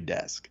commentary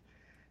desk.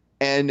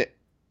 And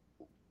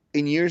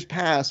in years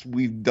past,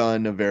 we've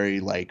done a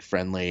very like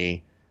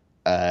friendly,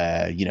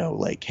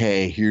 like,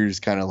 hey, here's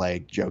kind of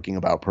like joking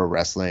about pro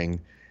wrestling.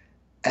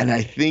 And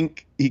I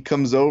think he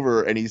comes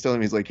over and he's telling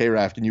me, he's like, hey,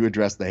 Raph, can you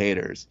address the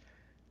haters?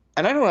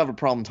 And I don't have a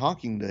problem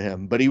talking to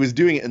him, but he was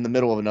doing it in the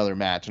middle of another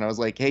match. And I was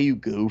like, hey, you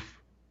goof.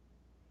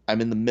 I'm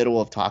in the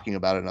middle of talking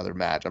about another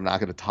match. I'm not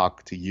going to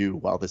talk to you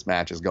while this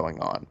match is going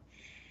on.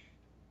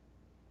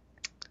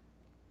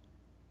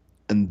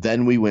 And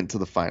then we went to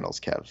the finals,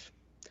 Kev.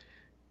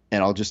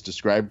 And I'll just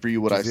describe for you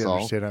what I saw.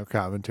 Understand how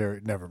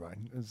commentary. Never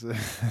mind.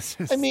 It's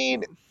just... I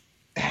mean,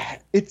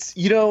 it's,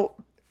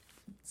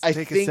 I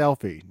take a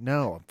selfie.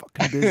 No, I'm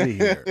fucking busy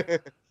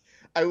here.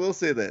 I will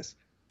say this.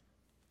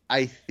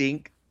 I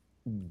think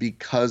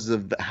because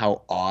of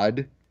how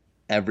odd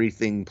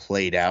everything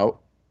played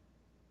out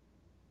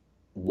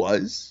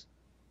was,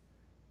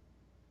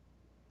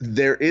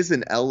 there is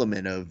an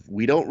element of,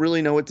 we don't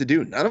really know what to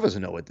do. None of us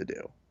know what to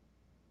do.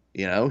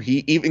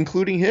 He, even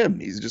including him,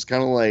 he's just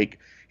kind of like,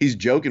 he's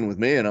joking with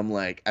me, and I'm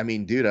like, I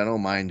mean, dude, I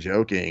don't mind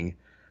joking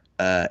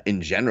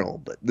in general,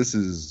 but this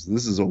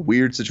is a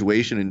weird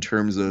situation in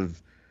terms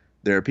of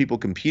there are people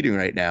competing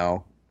right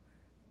now,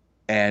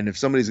 and if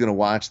somebody's going to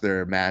watch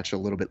their match a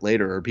little bit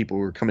later, or people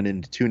who are coming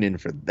in to tune in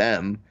for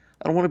them,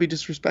 I don't want to be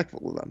disrespectful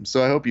to them.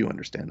 So I hope you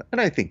understand that,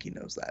 and I think he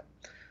knows that.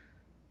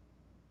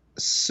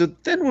 So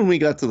then when we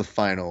got to the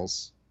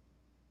finals,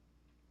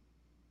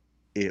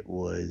 it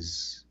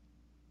was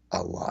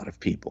a lot of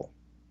people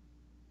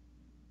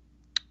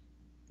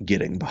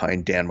getting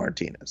behind Dan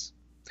Martinez.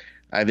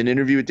 I have an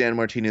interview with Dan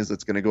Martinez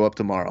that's going to go up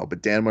tomorrow,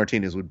 but Dan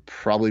Martinez would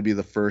probably be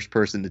the first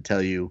person to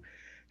tell you,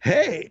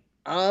 hey,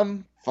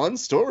 fun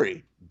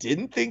story.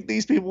 Didn't think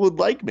these people would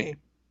like me.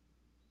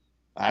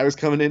 I was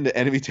coming into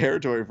enemy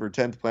territory for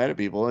 10th Planet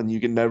people, and you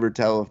can never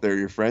tell if they're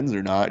your friends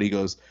or not. He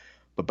goes,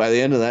 but by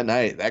the end of that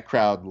night, that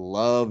crowd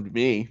loved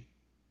me.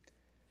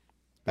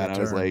 And I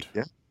was like,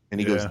 yeah. And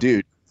he goes,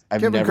 dude,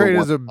 Kevin Crane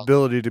has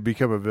ability to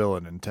become a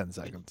villain in 10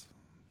 seconds.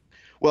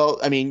 Well,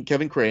 I mean,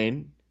 Kevin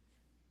Crane,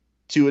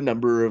 to a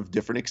number of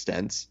different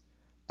extents,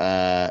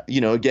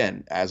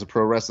 again, as a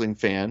pro wrestling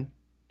fan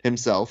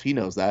himself, he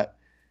knows that.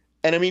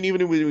 And I mean,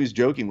 even when he was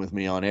joking with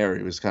me on air,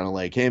 he was kind of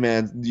like, hey,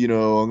 man, I'm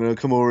going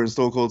to come over and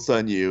Stone Cold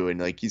Stun you. And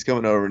like, he's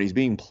coming over and he's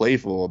being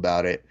playful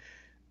about it.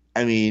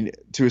 I mean,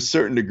 to a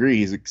certain degree,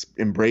 he's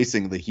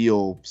embracing the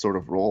heel sort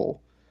of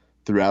role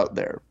throughout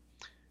there.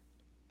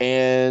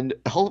 And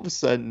all of a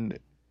sudden,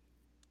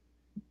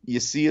 you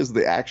see as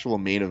the actual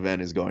main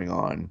event is going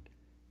on,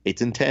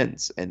 it's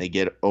intense, and they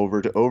get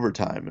over to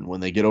overtime. And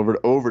when they get over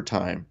to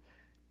overtime,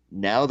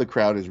 now the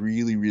crowd is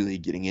really, really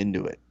getting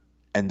into it.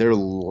 And they're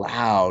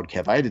loud,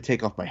 Kev. I had to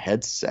take off my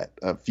headset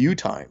a few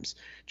times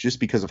just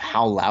because of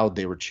how loud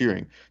they were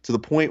cheering, to the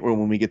point where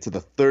when we get to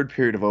the third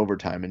period of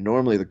overtime, and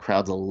normally the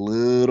crowd's a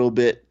little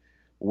bit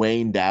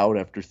waned out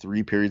after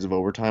 3 periods of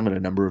overtime at a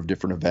number of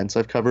different events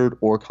I've covered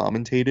or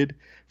commentated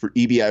for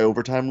EBI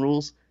overtime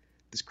rules,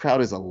 this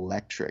crowd is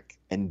electric.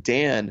 And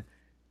Dan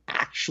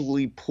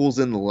actually pulls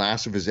in the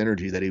last of his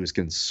energy that he was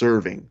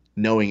conserving,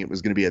 knowing it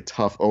was going to be a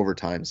tough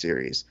overtime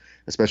series,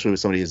 especially with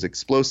somebody as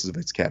explosive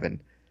as Kevin.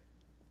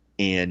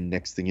 And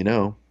next thing you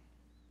know,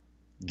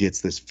 gets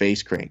this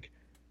face crank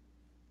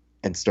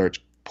and starts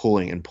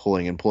pulling and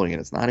pulling and pulling. And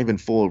it's not even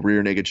full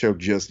rear naked choke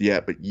just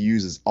yet, but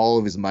uses all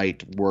of his might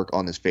to work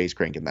on this face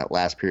crank in that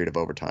last period of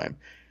overtime.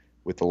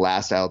 With the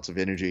last ounce of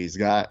energy he's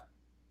got,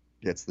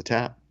 gets the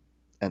tap,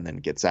 and then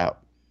gets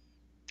out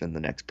in the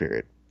next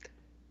period.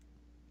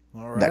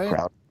 All right. That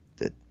crowd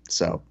did.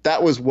 So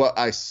that was what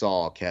I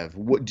saw, Kev.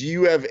 What do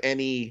you have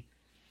anything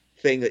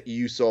that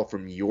you saw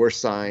from your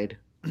side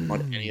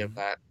on any of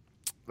that?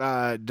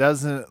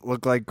 Doesn't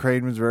look like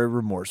Crane was very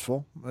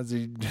remorseful as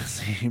he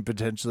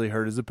potentially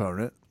hurt his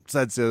opponent. So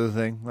that's the other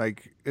thing.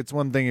 Like, it's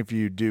one thing if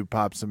you do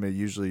pop somebody,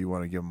 usually you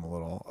want to give them a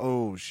little,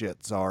 oh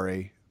shit,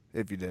 sorry,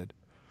 if you did.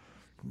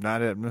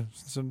 Not it,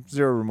 some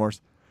zero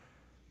remorse.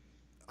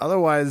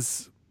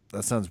 Otherwise,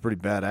 that sounds pretty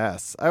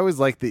badass. I always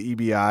like the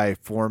EBI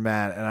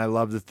format, and I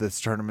love that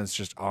this tournament's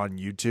just on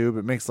YouTube.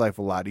 It makes life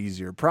a lot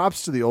easier.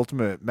 Props to the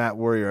Ultimate Mat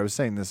Warrior. I was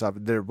saying this off.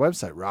 Their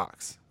website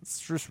rocks. It's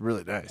just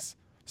really nice.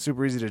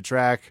 Super easy to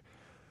track.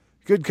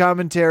 Good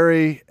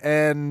commentary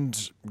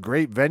and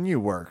great venue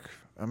work.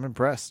 I'm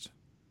impressed.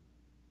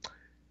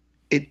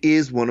 It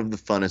is one of the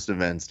funnest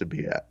events to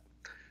be at.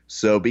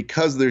 So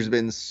because there's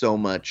been so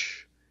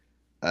much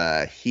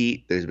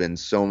heat, there's been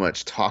so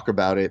much talk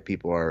about it,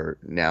 people are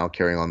now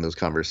carrying on those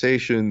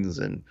conversations.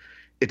 And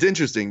it's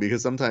interesting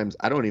because sometimes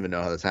I don't even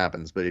know how this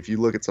happens, but if you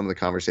look at some of the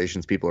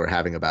conversations people are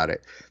having about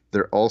it,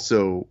 they're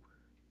also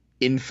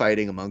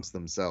infighting amongst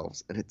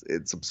themselves, and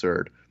it's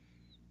absurd.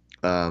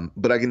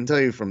 But I can tell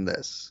you from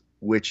this,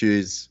 which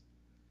is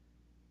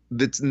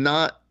that's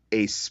not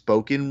a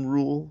spoken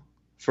rule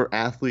for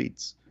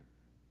athletes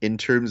in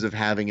terms of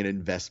having an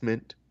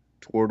investment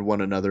toward one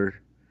another,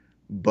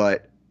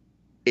 but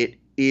it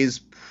is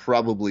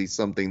probably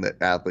something that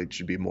athletes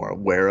should be more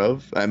aware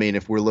of. I mean,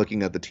 if we're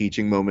looking at the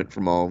teaching moment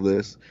from all of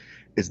this,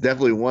 it's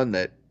definitely one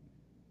that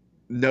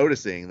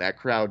noticing that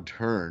crowd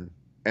turn,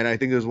 and I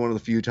think it was one of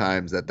the few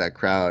times that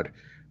crowd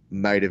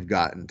might have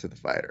gotten to the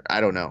fighter. I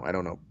don't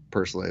know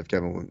personally if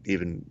Kevin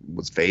even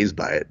was fazed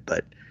by it,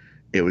 but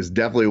it was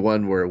definitely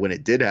one where when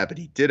it did happen,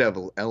 he did have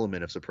an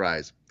element of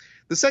surprise.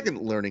 The second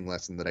learning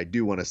lesson that I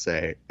do want to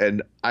say,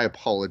 and I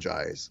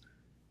apologize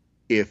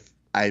if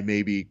I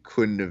maybe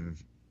couldn't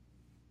have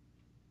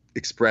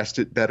expressed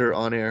it better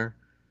on air,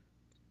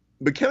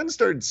 but Kevin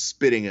started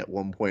spitting at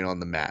one point on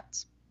the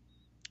mats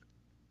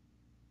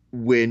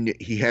when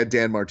he had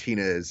Dan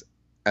Martinez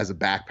as a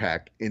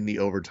backpack in the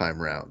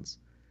overtime rounds.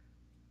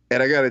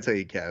 And I got to tell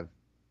you, Kev,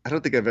 I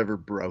don't think I've ever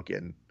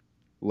broken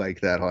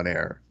like that on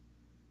air.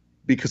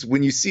 Because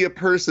when you see a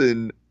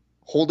person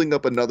holding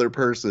up another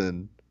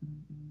person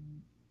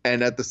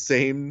and at the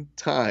same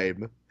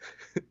time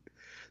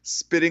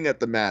spitting at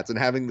the mats and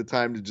having the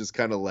time to just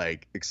kind of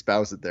like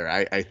espouse it there,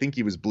 I think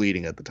he was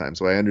bleeding at the time,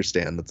 so I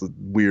understand that's a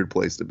weird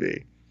place to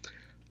be.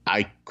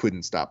 I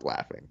couldn't stop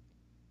laughing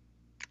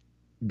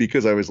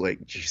because I was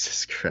like,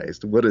 Jesus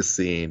Christ, what a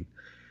scene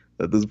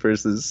that this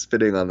person is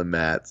spitting on the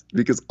mats.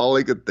 Because all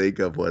I could think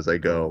of was, I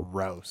go,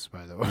 gross,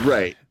 by the way.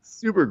 Right.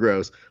 Super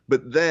gross.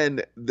 But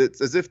then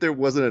it's as if there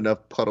wasn't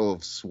enough puddle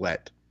of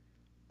sweat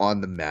on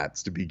the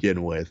mats to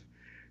begin with.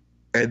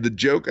 And the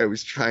joke I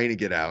was trying to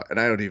get out, and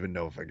I don't even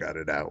know if I got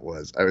it out,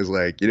 was I was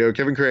like,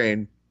 Kevin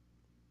Crane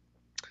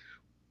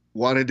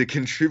wanted to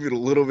contribute a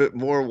little bit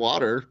more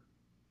water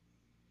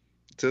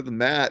to the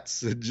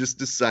mats and just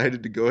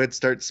decided to go ahead and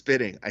start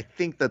spitting. I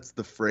think that's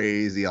the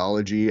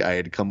phraseology I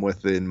had come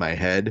with in my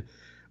head,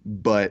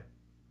 but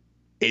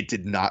it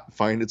did not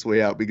find its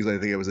way out because I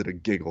think I was in a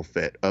giggle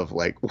fit of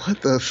like,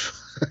 what the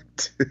fuck,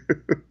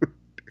 dude?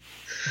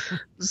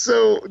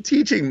 So,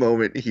 teaching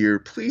moment here,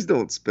 please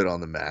don't spit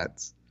on the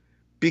mats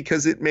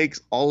because it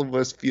makes all of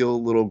us feel a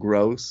little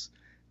gross.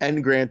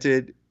 And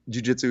granted,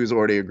 jiu-jitsu is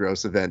already a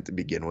gross event to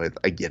begin with.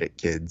 I get it,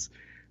 kids.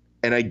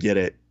 And I get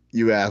it.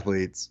 You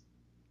athletes,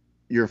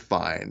 you're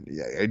fine.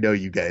 I know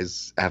you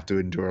guys have to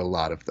endure a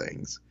lot of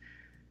things.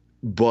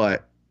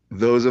 But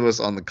those of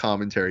us on the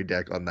commentary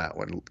deck on that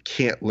one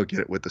can't look at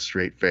it with a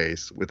straight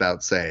face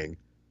without saying,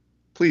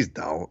 please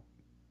don't.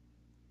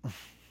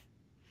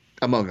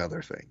 Among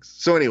other things.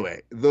 So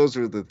anyway, those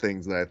were the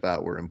things that I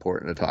thought were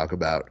important to talk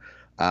about.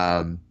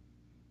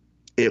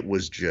 It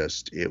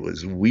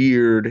was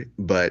weird,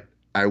 but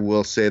I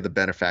will say the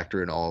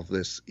benefactor in all of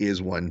this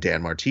is one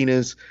Dan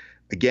Martinez.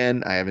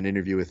 Again, I have an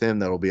interview with him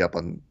that'll be up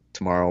on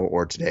tomorrow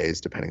or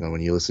today's, depending on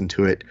when you listen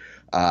to it.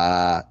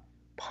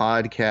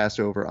 Podcast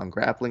over on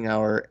Grappling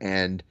Hour,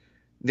 and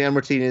Dan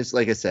Martinez,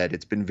 like I said,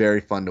 it's been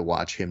very fun to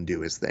watch him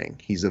do his thing.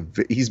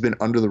 He's been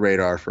under the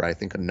radar for I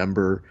think a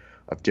number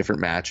of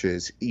different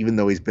matches, even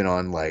though he's been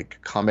on like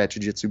combat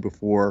jiu-jitsu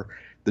before.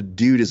 The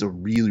dude is a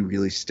really,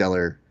 really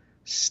stellar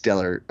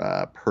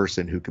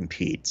person who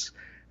competes.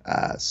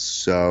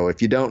 So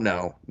if you don't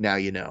know, now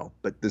you know.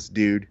 But this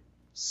dude,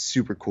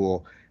 super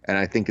cool, and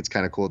I think it's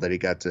kind of cool that he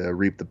got to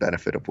reap the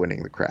benefit of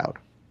winning the crowd.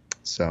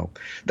 So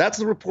that's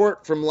the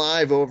report from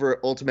live over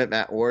at Ultimate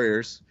Mat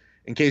Warriors.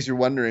 In case you're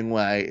wondering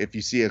why, if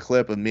you see a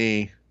clip of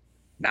me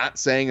not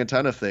saying a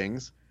ton of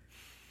things,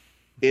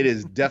 it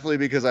is definitely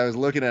because I was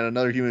looking at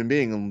another human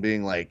being and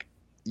being like,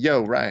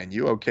 yo, Ryan,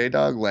 you okay,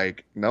 dog?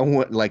 Like, no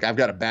one, like, I've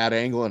got a bad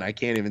angle and I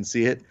can't even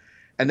see it.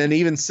 And then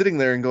even sitting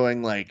there and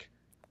going like,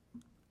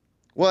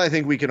 well, I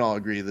think we can all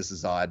agree this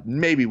is odd.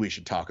 Maybe we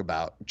should talk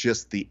about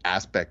just the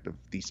aspect of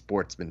the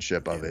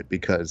sportsmanship of it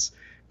because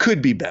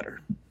could be better.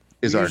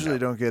 We usually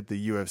don't get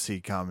the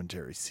UFC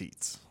commentary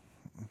seats.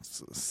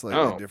 It's a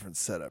slightly different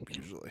setup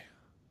usually.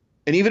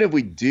 And even if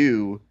we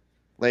do,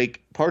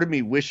 Like, part of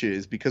me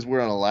wishes, because we're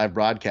on a live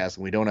broadcast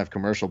and we don't have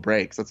commercial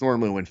breaks. That's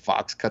normally when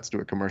Fox cuts to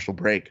a commercial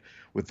break.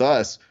 With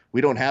us, we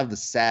don't have the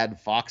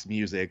sad Fox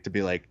music to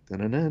be like,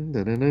 dun-dun-dun,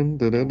 dun-dun-dun,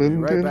 We'll be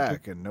dun-dun-dun, right dun-dun.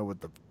 back and know what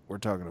we're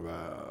talking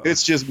about.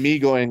 It's just me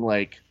going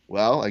like,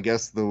 well, I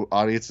guess the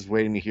audience is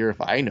waiting to hear if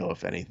I know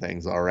if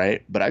anything's all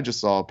right. But I just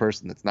saw a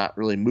person that's not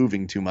really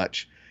moving too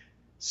much.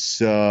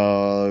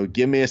 So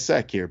give me a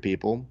sec here,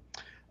 people.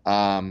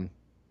 But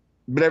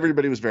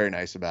everybody was very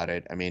nice about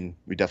it. I mean,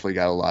 we definitely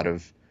got a lot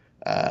of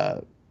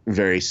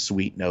very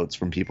sweet notes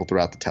from people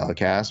throughout the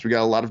telecast. We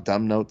got a lot of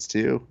dumb notes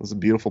too. It was a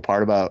beautiful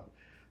part about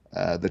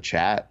the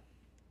chat.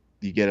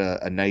 You get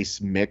a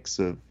nice mix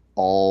of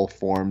all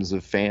forms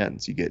of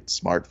fans. You get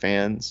smart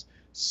fans,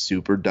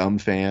 super dumb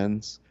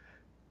fans,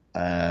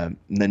 and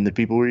then the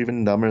people were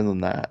even dumber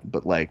than that.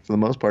 But like for the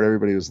most part,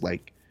 everybody was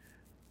like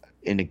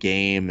in a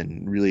game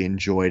and really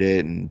enjoyed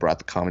it and brought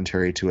the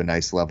commentary to a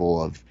nice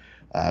level of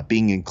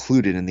being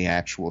included in the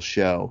actual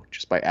show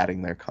just by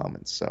adding their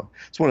comments. So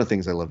it's one of the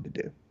things I love to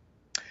do.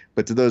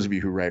 But to those of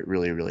you who write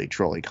really, really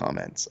trolly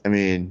comments, I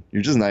mean,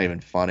 you're just not even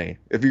funny.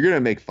 If you're going to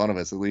make fun of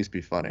us, at least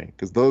be funny,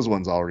 because those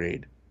ones I'll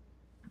read.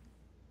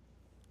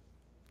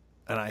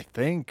 And I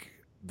think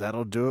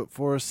that'll do it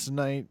for us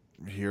tonight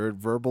here at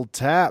Verbal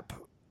Tap.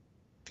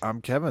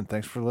 I'm Kevin.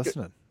 Thanks for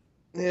listening.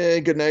 Yeah,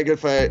 good night, good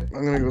fight.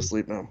 I'm going to go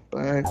sleep now.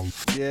 Bye.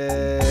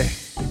 Yay.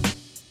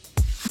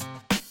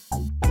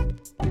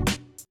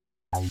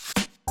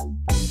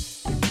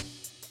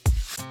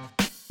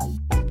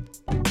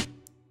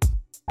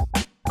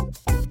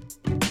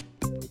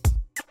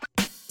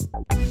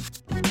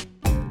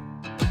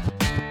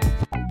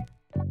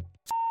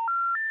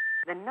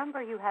 The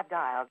number you have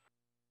dialed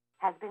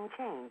has been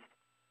changed.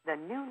 The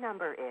new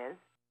number is...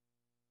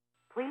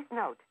 Please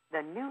note,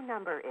 the new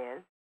number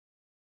is